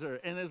sanitizer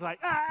and is like,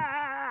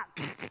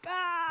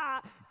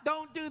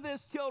 Don't do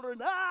this, children.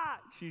 Ah!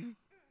 She's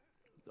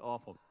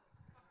awful.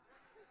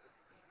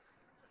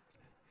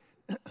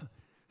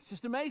 It's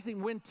just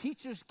amazing when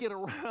teachers get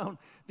around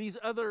these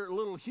other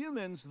little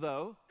humans,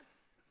 though,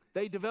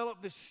 they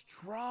develop this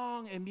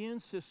strong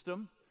immune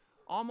system,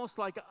 almost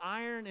like an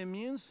iron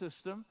immune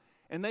system,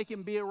 and they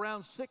can be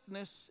around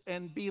sickness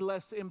and be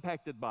less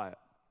impacted by it.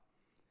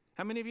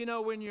 How many of you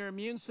know when your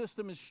immune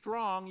system is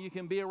strong, you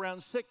can be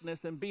around sickness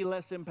and be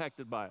less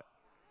impacted by it?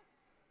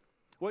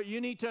 What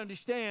you need to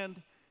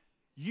understand,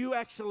 you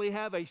actually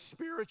have a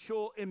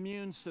spiritual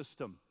immune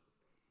system.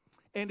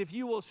 And if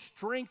you will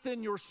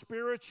strengthen your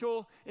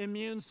spiritual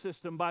immune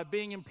system by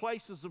being in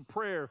places of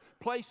prayer,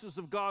 places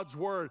of God's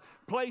Word,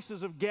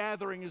 places of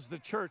gathering as the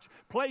church,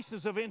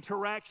 places of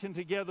interaction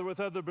together with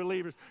other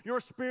believers,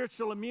 your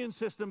spiritual immune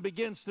system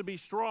begins to be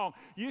strong.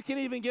 You can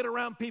even get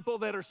around people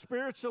that are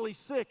spiritually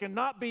sick and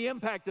not be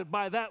impacted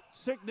by that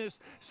sickness,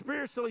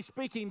 spiritually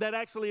speaking, that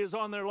actually is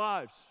on their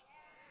lives.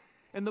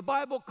 And the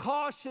Bible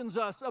cautions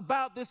us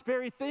about this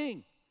very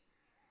thing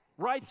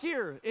right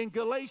here in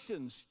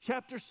Galatians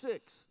chapter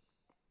 6.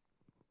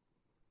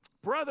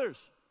 Brothers,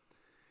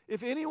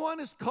 if anyone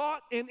is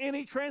caught in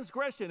any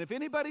transgression, if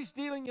anybody's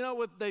dealing,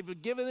 with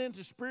they've given in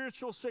to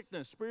spiritual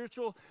sickness,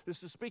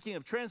 this is speaking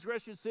of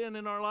transgression, sin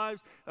in our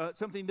lives,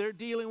 something they're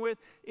dealing with.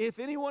 If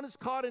anyone is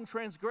caught in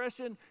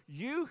transgression,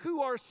 you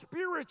who are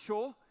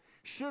spiritual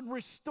should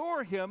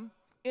restore him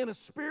in a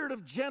spirit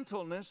of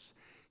gentleness.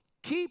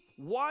 Keep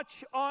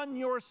watch on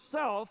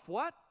yourself.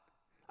 What?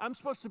 I'm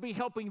supposed to be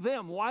helping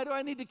them. Why do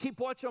I need to keep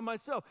watch on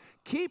myself?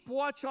 Keep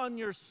watch on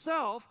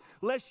yourself,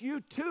 lest you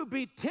too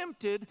be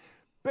tempted.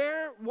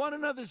 Bear one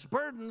another's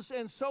burdens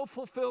and so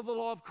fulfill the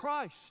law of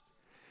Christ.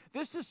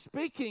 This is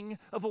speaking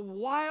of a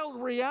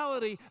wild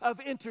reality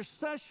of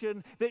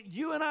intercession that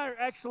you and I are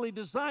actually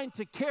designed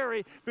to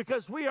carry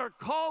because we are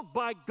called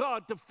by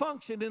God to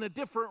function in a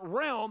different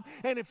realm.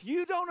 And if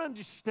you don't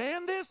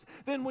understand this,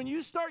 then when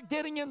you start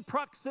getting in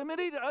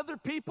proximity to other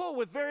people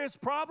with various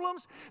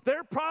problems,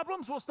 their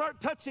problems will start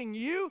touching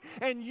you,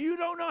 and you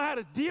don't know how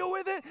to deal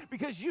with it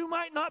because you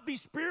might not be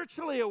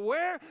spiritually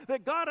aware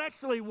that God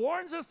actually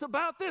warns us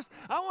about this.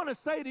 I want to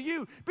say to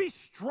you, be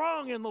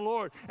strong in the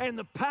Lord and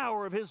the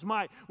power of His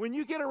might. When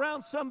you get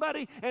around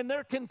somebody and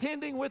they're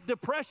contending with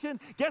depression,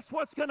 guess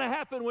what's going to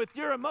happen with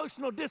your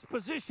emotional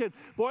disposition?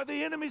 Boy,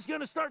 the enemy's going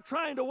to start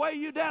trying to weigh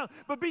you down.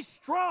 But be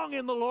strong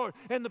in the Lord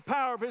and the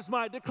power of His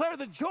might. Declare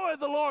the joy of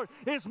the Lord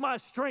is my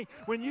strength.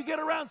 When you get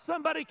around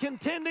somebody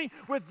contending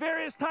with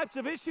various types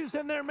of issues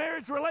in their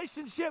marriage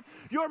relationship,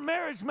 your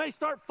marriage may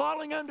start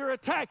falling under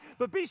attack.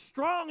 But be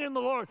strong in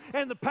the Lord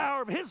and the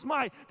power of His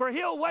might, for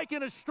He'll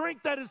awaken a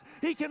strength that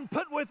He can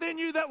put within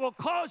you that will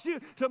cause you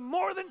to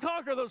more than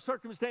conquer those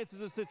circumstances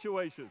and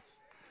situations.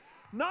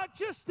 Not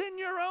just in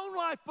your own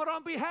life, but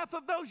on behalf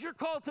of those you're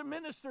called to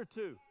minister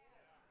to.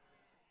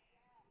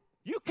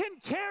 You can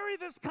carry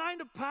this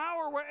kind of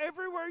power where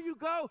everywhere you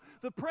go,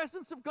 the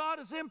presence of God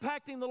is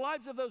impacting the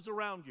lives of those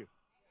around you.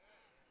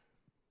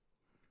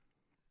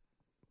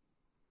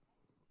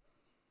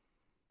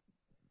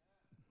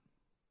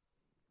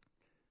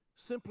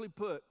 Simply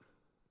put,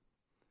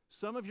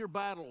 some of your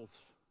battles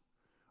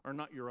are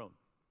not your own.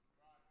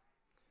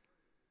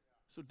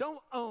 So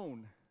don't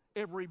own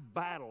every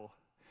battle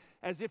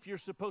as if you're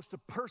supposed to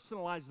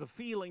personalize the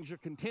feelings you're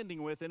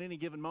contending with at any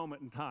given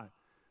moment in time.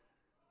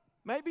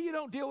 Maybe you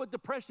don't deal with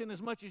depression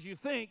as much as you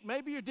think.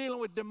 Maybe you're dealing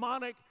with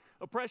demonic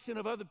oppression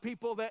of other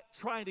people that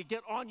trying to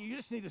get on you. You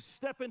just need to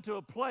step into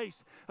a place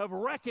of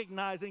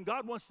recognizing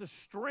God wants to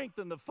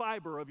strengthen the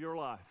fiber of your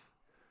life.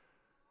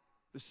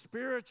 The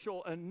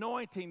spiritual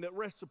anointing that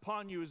rests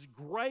upon you is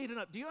great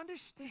enough. Do you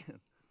understand?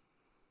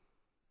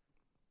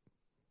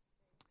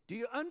 Do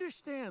you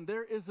understand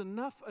there is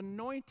enough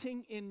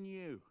anointing in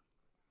you?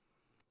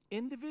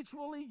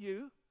 Individually,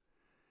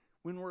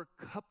 when we're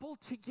coupled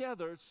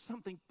together,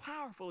 something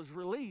powerful is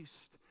released.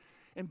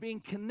 And being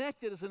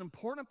connected is an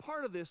important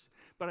part of this.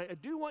 But I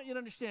do want you to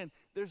understand,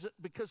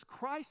 because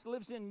Christ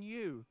lives in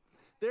you,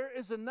 there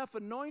is enough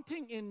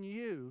anointing in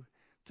you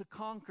to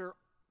conquer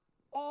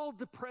all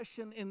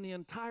depression in the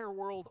entire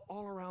world,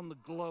 all around the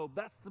globe.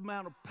 That's the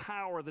amount of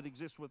power that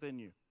exists within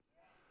you.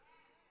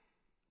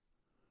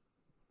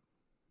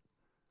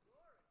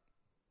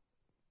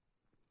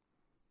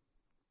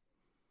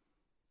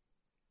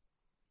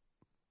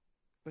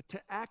 But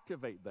to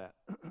activate that,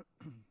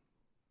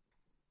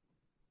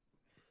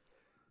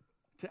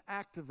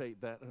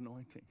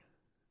 anointing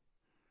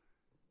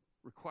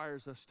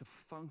requires us to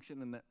function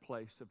in that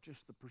place of just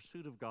the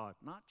pursuit of God,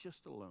 not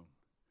just alone.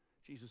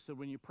 Jesus said,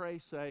 when you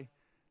pray, say,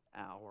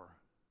 our.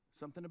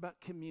 Something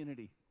about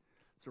community.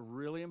 It's a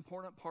really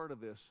important part of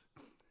this.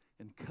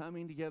 And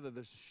coming together,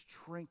 there's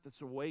strength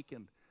that's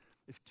awakened.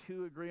 If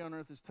two agree on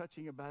earth is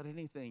touching about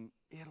anything,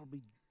 it'll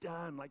be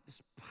done. Like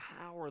this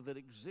power that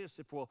exists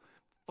if we'll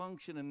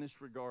function in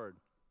this regard.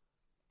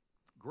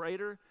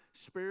 Greater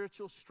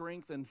spiritual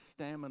strength and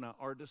stamina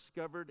are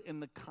discovered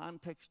in the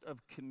context of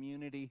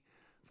community.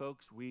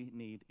 Folks, we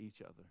need each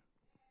other.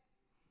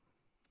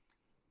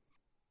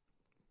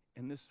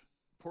 And this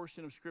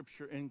portion of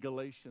Scripture in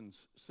Galatians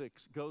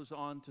 6 goes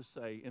on to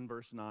say in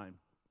verse 9,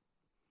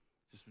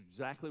 just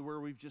exactly where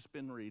we've just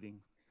been reading.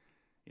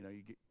 You know,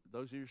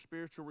 those of your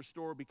spiritual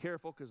restorer, be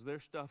careful because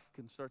their stuff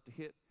can start to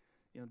hit,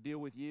 deal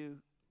with you.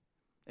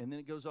 And then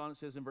it goes on, it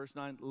says in verse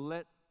 9,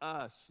 let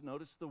us,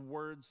 notice the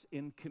words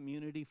in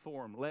community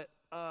form, let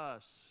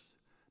us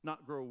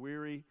not grow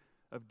weary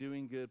of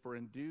doing good, for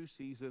in due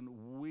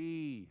season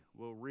we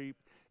will reap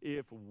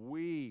if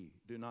we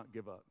do not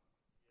give up.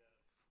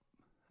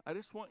 I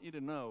just want you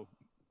to know,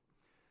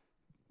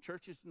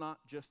 church is not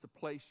just a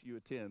place you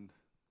attend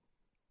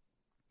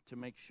to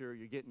make sure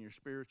you're getting your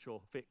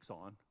spiritual fix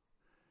on.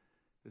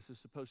 This is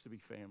supposed to be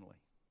family.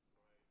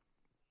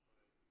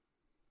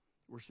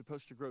 We're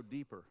supposed to grow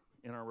deeper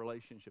in our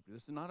relationship.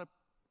 This is not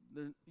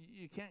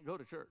you can't go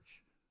to church.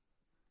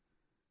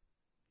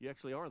 You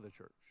actually are the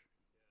church.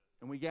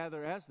 And we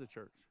gather as the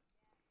church.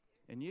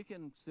 And you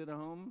can sit at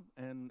home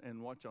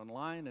and watch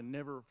online and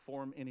never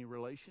form any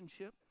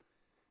relationship.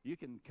 You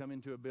can come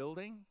into a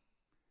building,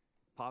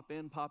 pop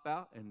in, pop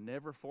out, and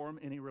never form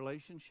any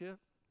relationship.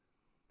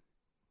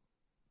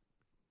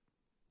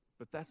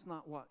 But that's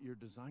not what you're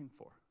designed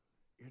for.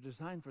 You're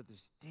designed for this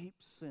deep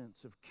sense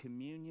of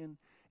communion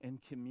and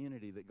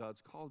community that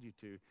God's called you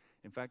to.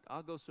 In fact,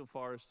 I'll go so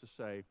far as to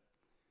say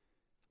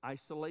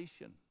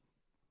isolation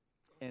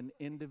and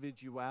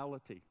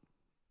individuality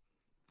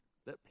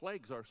that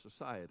plagues our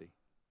society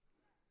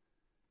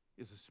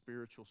is a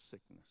spiritual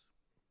sickness.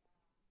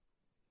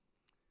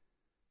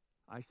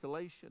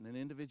 Isolation and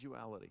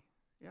individuality.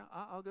 Yeah,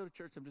 I'll go to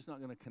church. I'm just not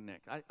going to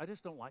connect. I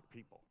just don't like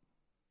people.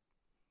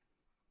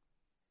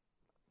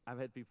 I've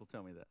had people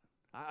tell me that.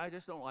 I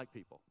just don't like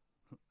people.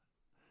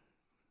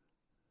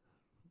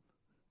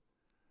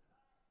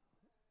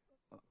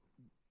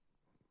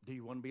 Do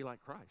you want to be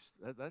like Christ?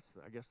 That's,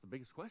 I guess, the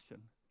biggest question.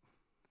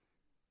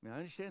 I mean, I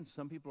understand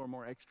some people are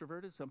more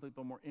extroverted, some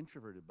people are more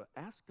introverted, but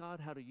ask God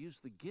how to use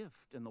the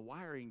gift and the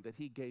wiring that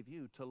He gave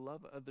you to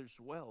love others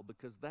well,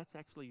 because that's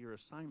actually your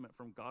assignment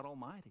from God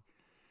Almighty.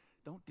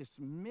 Don't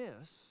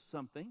dismiss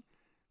something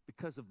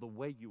because of the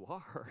way you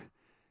are.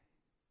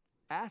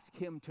 Ask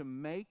Him to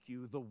make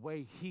you the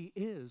way He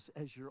is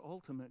as your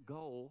ultimate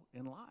goal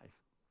in life.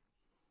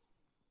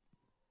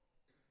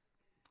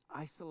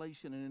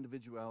 Isolation and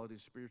individuality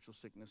is spiritual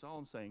sickness. All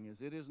I'm saying is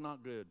it is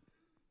not good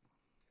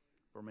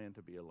for man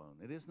to be alone.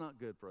 It is not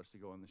good for us to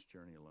go on this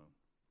journey alone.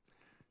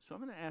 So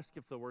I'm going to ask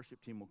if the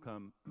worship team will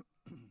come.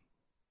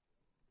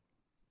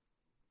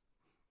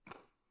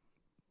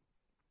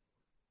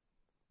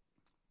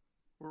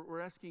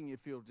 We're asking if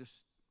you'll just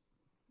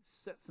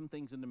set some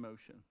things into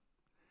motion.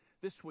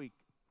 This week,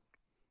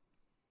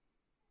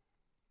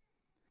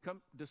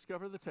 come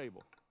discover the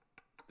table.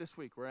 This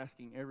week, we're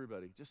asking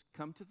everybody, just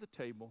come to the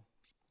table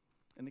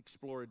and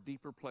explore a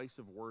deeper place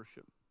of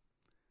worship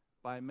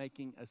by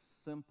making a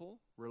simple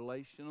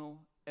relational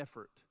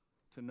effort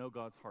to know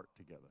God's heart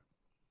together.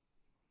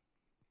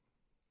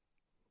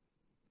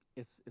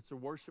 It's a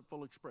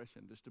worshipful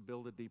expression just to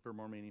build a deeper,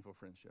 more meaningful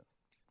friendship.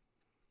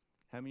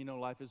 How many know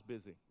life is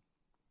busy?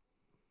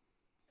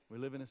 We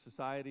live in a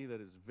society that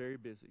is very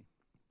busy.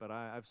 But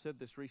I've said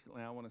this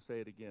recently, I want to say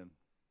it again.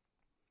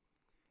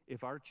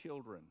 If our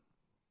children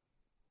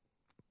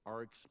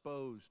are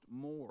exposed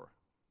more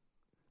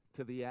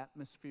to the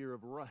atmosphere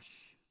of rush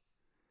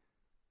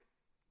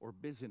or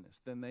busyness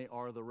than they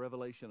are the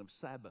revelation of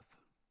Sabbath,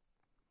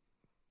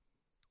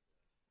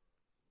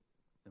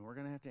 then we're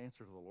going to have to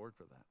answer to the Lord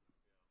for that.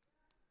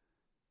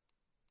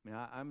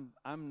 I mean,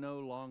 I'm no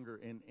longer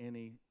in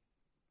any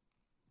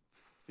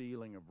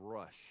feeling of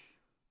rush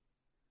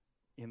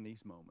in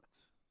these moments.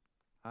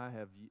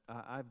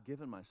 I've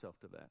given myself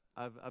to that.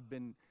 I've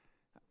been,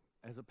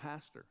 as a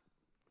pastor,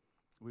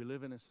 we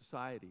live in a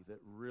society that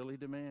really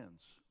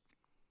demands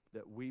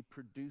that we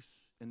produce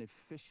an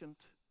efficient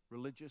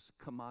religious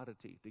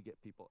commodity to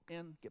get people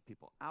in, get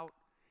people out,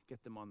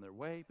 get them on their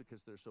way because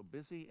they're so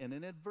busy. And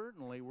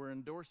inadvertently, we're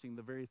endorsing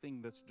the very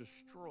thing that's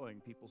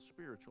destroying people's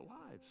spiritual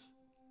lives.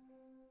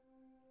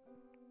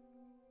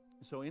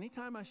 So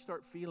anytime I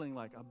start feeling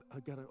like I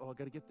got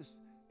to get this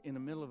in the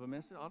middle of a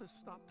message, I'll just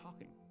stop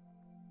talking.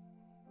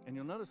 And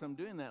you'll notice I'm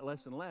doing that less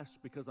and less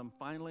because I'm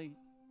finally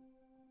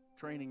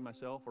training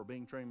myself or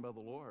being trained by the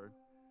Lord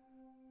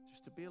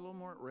just to be a little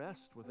more at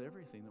rest with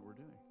everything that we're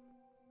doing.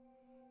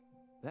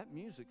 That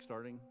music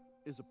starting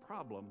is a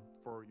problem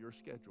for your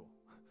schedule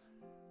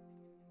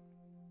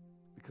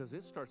because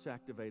it starts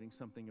activating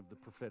something of the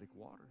prophetic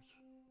waters.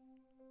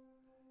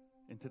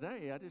 And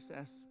today I just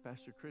asked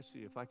Pastor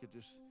Chrissy if I could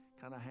just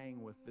kind of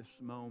hang with this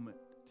moment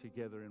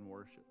together in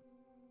worship.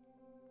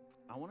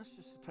 I want us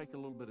just to take a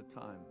little bit of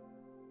time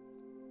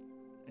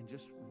and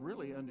just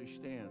really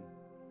understand,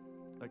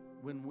 like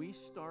when we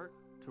start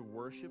to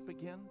worship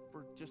again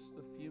for just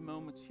a few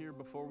moments here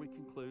before we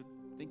conclude,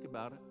 think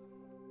about it.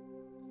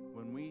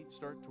 When we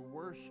start to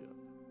worship,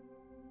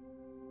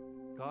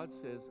 God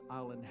says,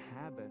 I'll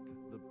inhabit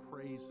the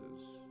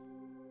praises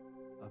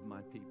of my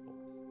people.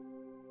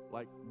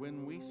 Like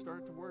when we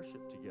start to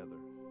worship together,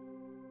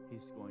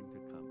 He's going to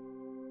come.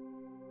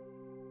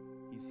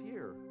 He's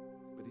here,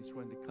 but He's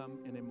going to come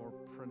in a more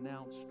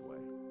pronounced way.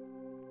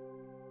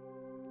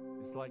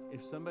 It's like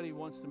if somebody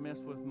wants to mess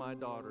with my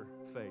daughter,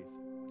 Faith,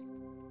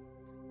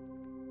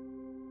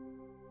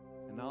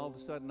 and all of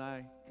a sudden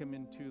I come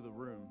into the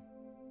room,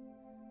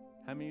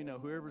 how many of you know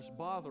whoever's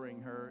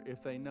bothering her,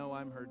 if they know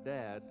I'm her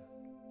dad,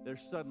 they're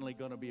suddenly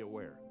going to be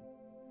aware.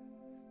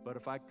 But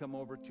if I come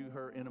over to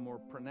her in a more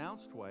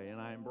pronounced way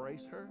and I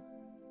embrace her,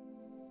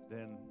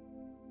 then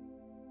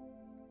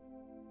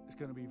it's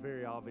going to be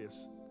very obvious.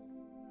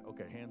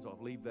 Okay, hands off,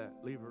 leave that,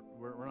 leave her.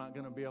 We're not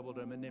going to be able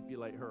to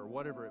manipulate her,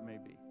 whatever it may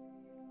be.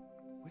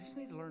 We just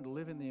need to learn to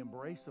live in the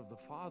embrace of the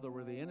Father,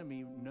 where the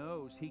enemy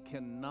knows he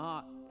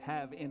cannot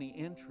have any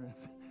entrance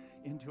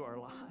into our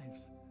lives.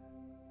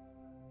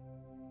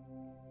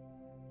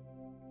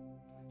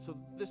 So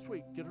this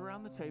week, get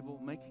around the table,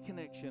 make a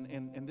connection,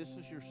 and this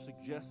is your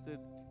suggested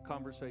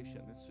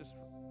conversation. It's just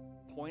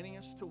pointing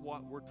us to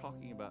what we're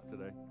talking about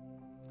today.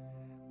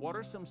 What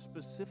are some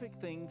specific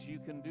things you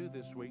can do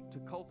this week to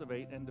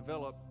cultivate and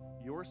develop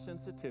your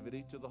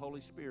sensitivity to the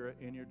Holy Spirit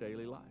in your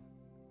daily life?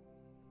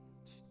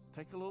 Just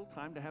take a little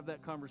time to have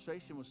that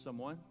conversation with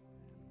someone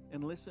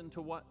and listen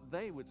to what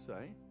they would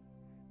say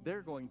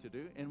they're going to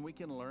do, and we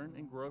can learn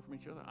and grow from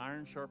each other.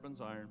 Iron sharpens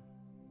iron.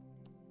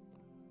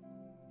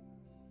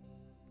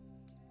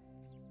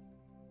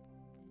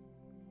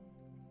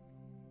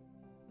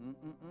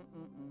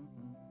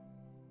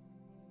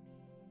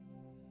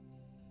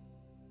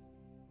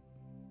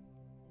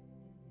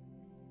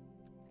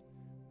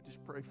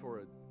 Just pray for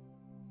a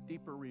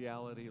deeper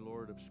reality,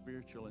 Lord, of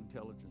spiritual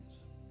intelligence.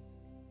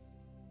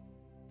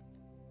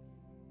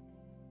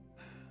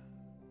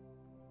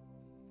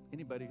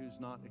 Anybody who's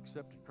not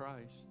accepted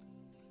Christ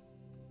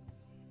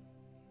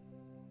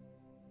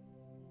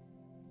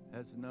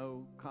has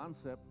no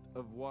concept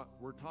of what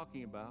we're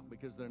talking about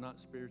because they're not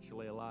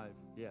spiritually alive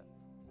yet.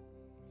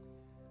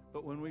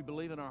 But when we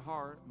believe in our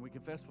heart and we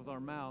confess with our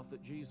mouth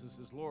that Jesus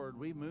is Lord,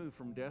 we move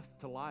from death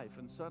to life,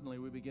 and suddenly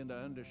we begin to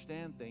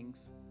understand things,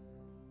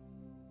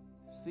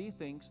 see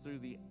things through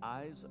the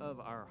eyes of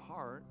our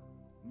heart,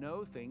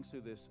 know things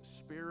through this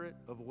spirit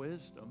of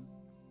wisdom,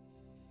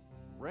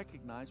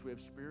 recognize we have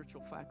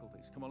spiritual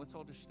faculties. Come on, let's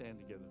all just stand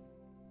together.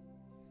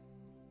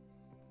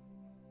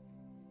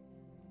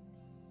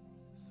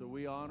 So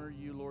we honor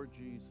you, Lord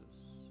Jesus.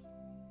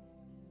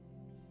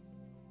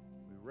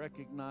 We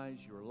recognize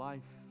your life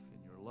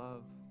and your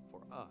love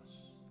for us.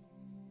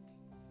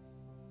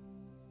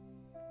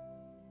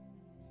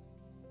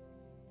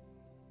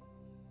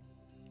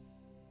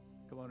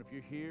 Come on, if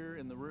you're here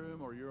in the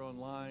room or you're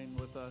online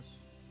with us,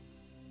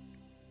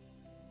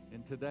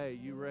 and today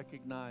you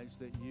recognize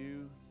that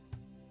you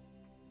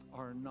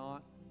are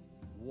not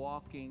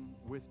walking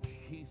with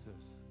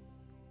Jesus,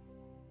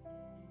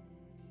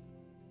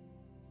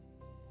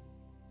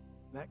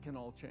 that can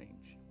all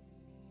change.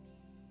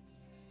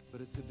 But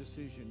it's a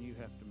decision you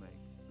have to make.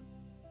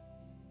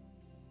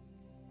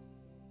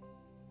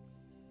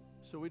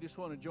 So we just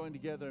want to join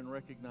together and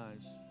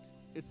recognize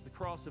it's the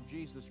cross of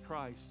Jesus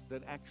Christ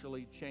that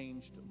actually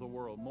changed the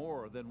world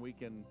more than we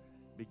can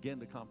begin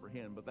to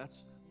comprehend. But that's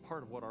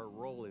part of what our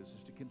role is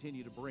to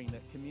continue to bring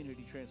that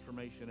community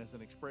transformation as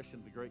an expression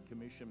of the Great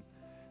Commission.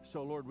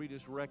 So, Lord, we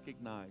just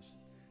recognize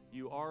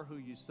you are who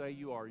you say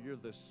you are. You're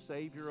the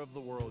Savior of the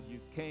world. You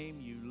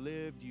came, you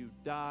lived, you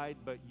died,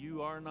 but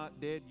you are not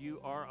dead. You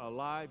are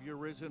alive. You're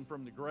risen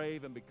from the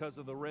grave, and because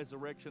of the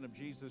resurrection of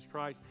Jesus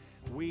Christ,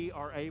 we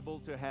are able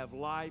to have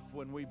life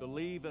when we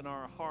believe in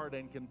our heart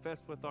and confess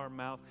with our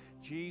mouth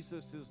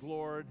Jesus is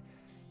Lord.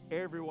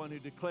 Everyone who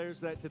declares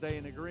that today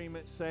in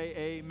agreement, say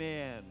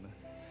amen.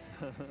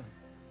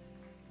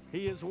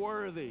 He is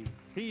worthy.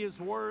 He is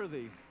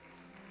worthy.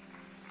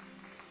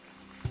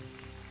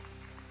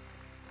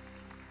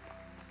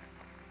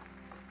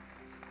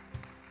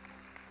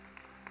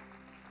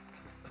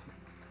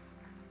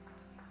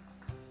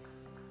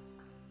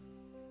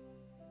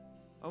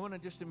 I want to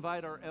just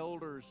invite our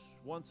elders.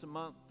 Once a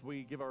month,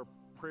 we give our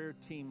prayer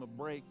team a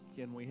break,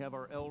 and we have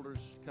our elders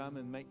come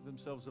and make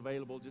themselves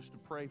available just to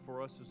pray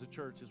for us as a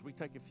church as we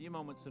take a few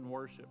moments in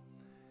worship.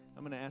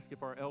 I'm going to ask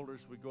if our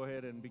elders would go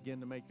ahead and begin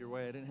to make your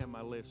way. I didn't have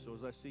my list, so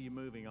as I see you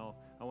moving,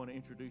 I want to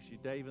introduce you.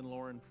 Dave and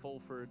Lauren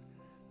Fulford,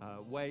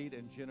 Wade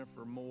and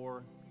Jennifer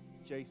Moore,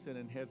 Jason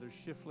and Heather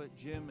Shiflett,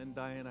 Jim and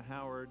Diana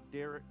Howard,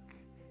 Derek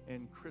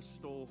and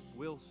Crystal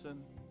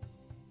Wilson.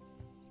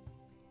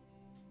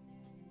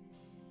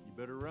 You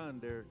better run,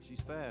 Derek. She's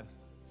fast.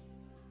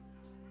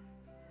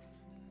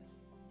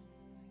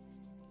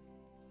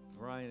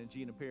 Ryan and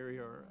Gina Perry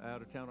are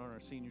out of town on our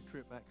senior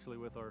trip, actually,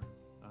 with our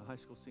high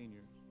school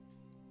seniors.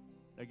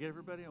 Did I get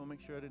everybody? I want to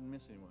make sure I didn't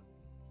miss anyone.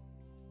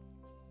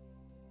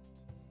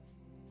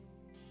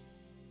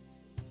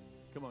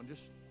 Come on,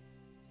 just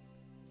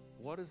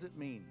what does it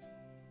mean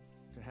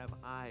to have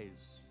eyes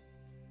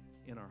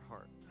in our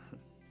heart?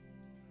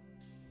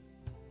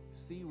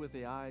 See with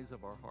the eyes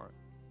of our heart.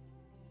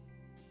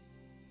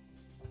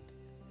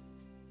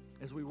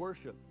 As we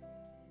worship,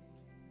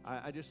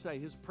 I just say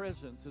His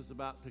presence is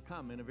about to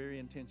come in a very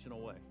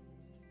intentional way.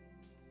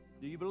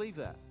 Do you believe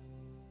that?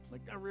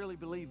 Like, I really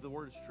believe the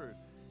Word is true.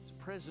 His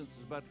presence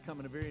is about to come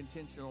in a very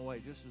intentional way,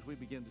 just as we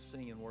begin to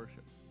sing and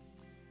worship.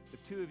 If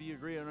two of you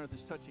agree on earth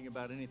is touching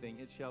about anything,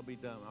 it shall be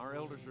done. Our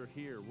elders are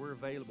here. We're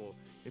available.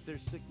 If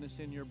there's sickness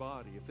in your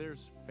body, if there's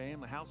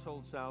family,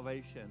 household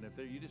salvation, if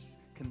you're just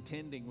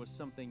contending with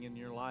something in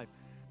your life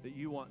that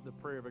you want the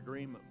prayer of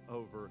agreement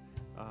over,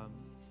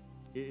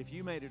 if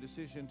you made a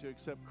decision to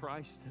accept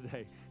Christ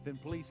today, then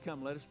please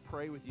come. Let us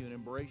pray with you and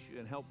embrace you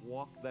and help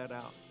walk that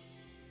out.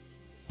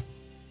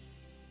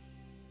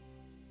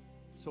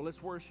 So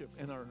let's worship,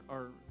 and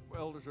our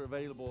elders are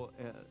available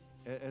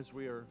as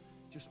we are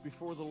just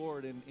before the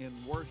Lord in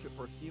worship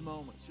for a few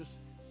moments. Just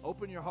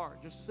open your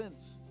heart. Just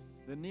sense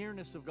the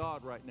nearness of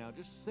God right now.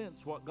 Just sense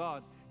what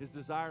God is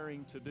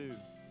desiring to do.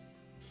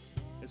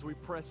 As we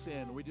press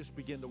in, we just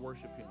begin to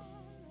worship Him.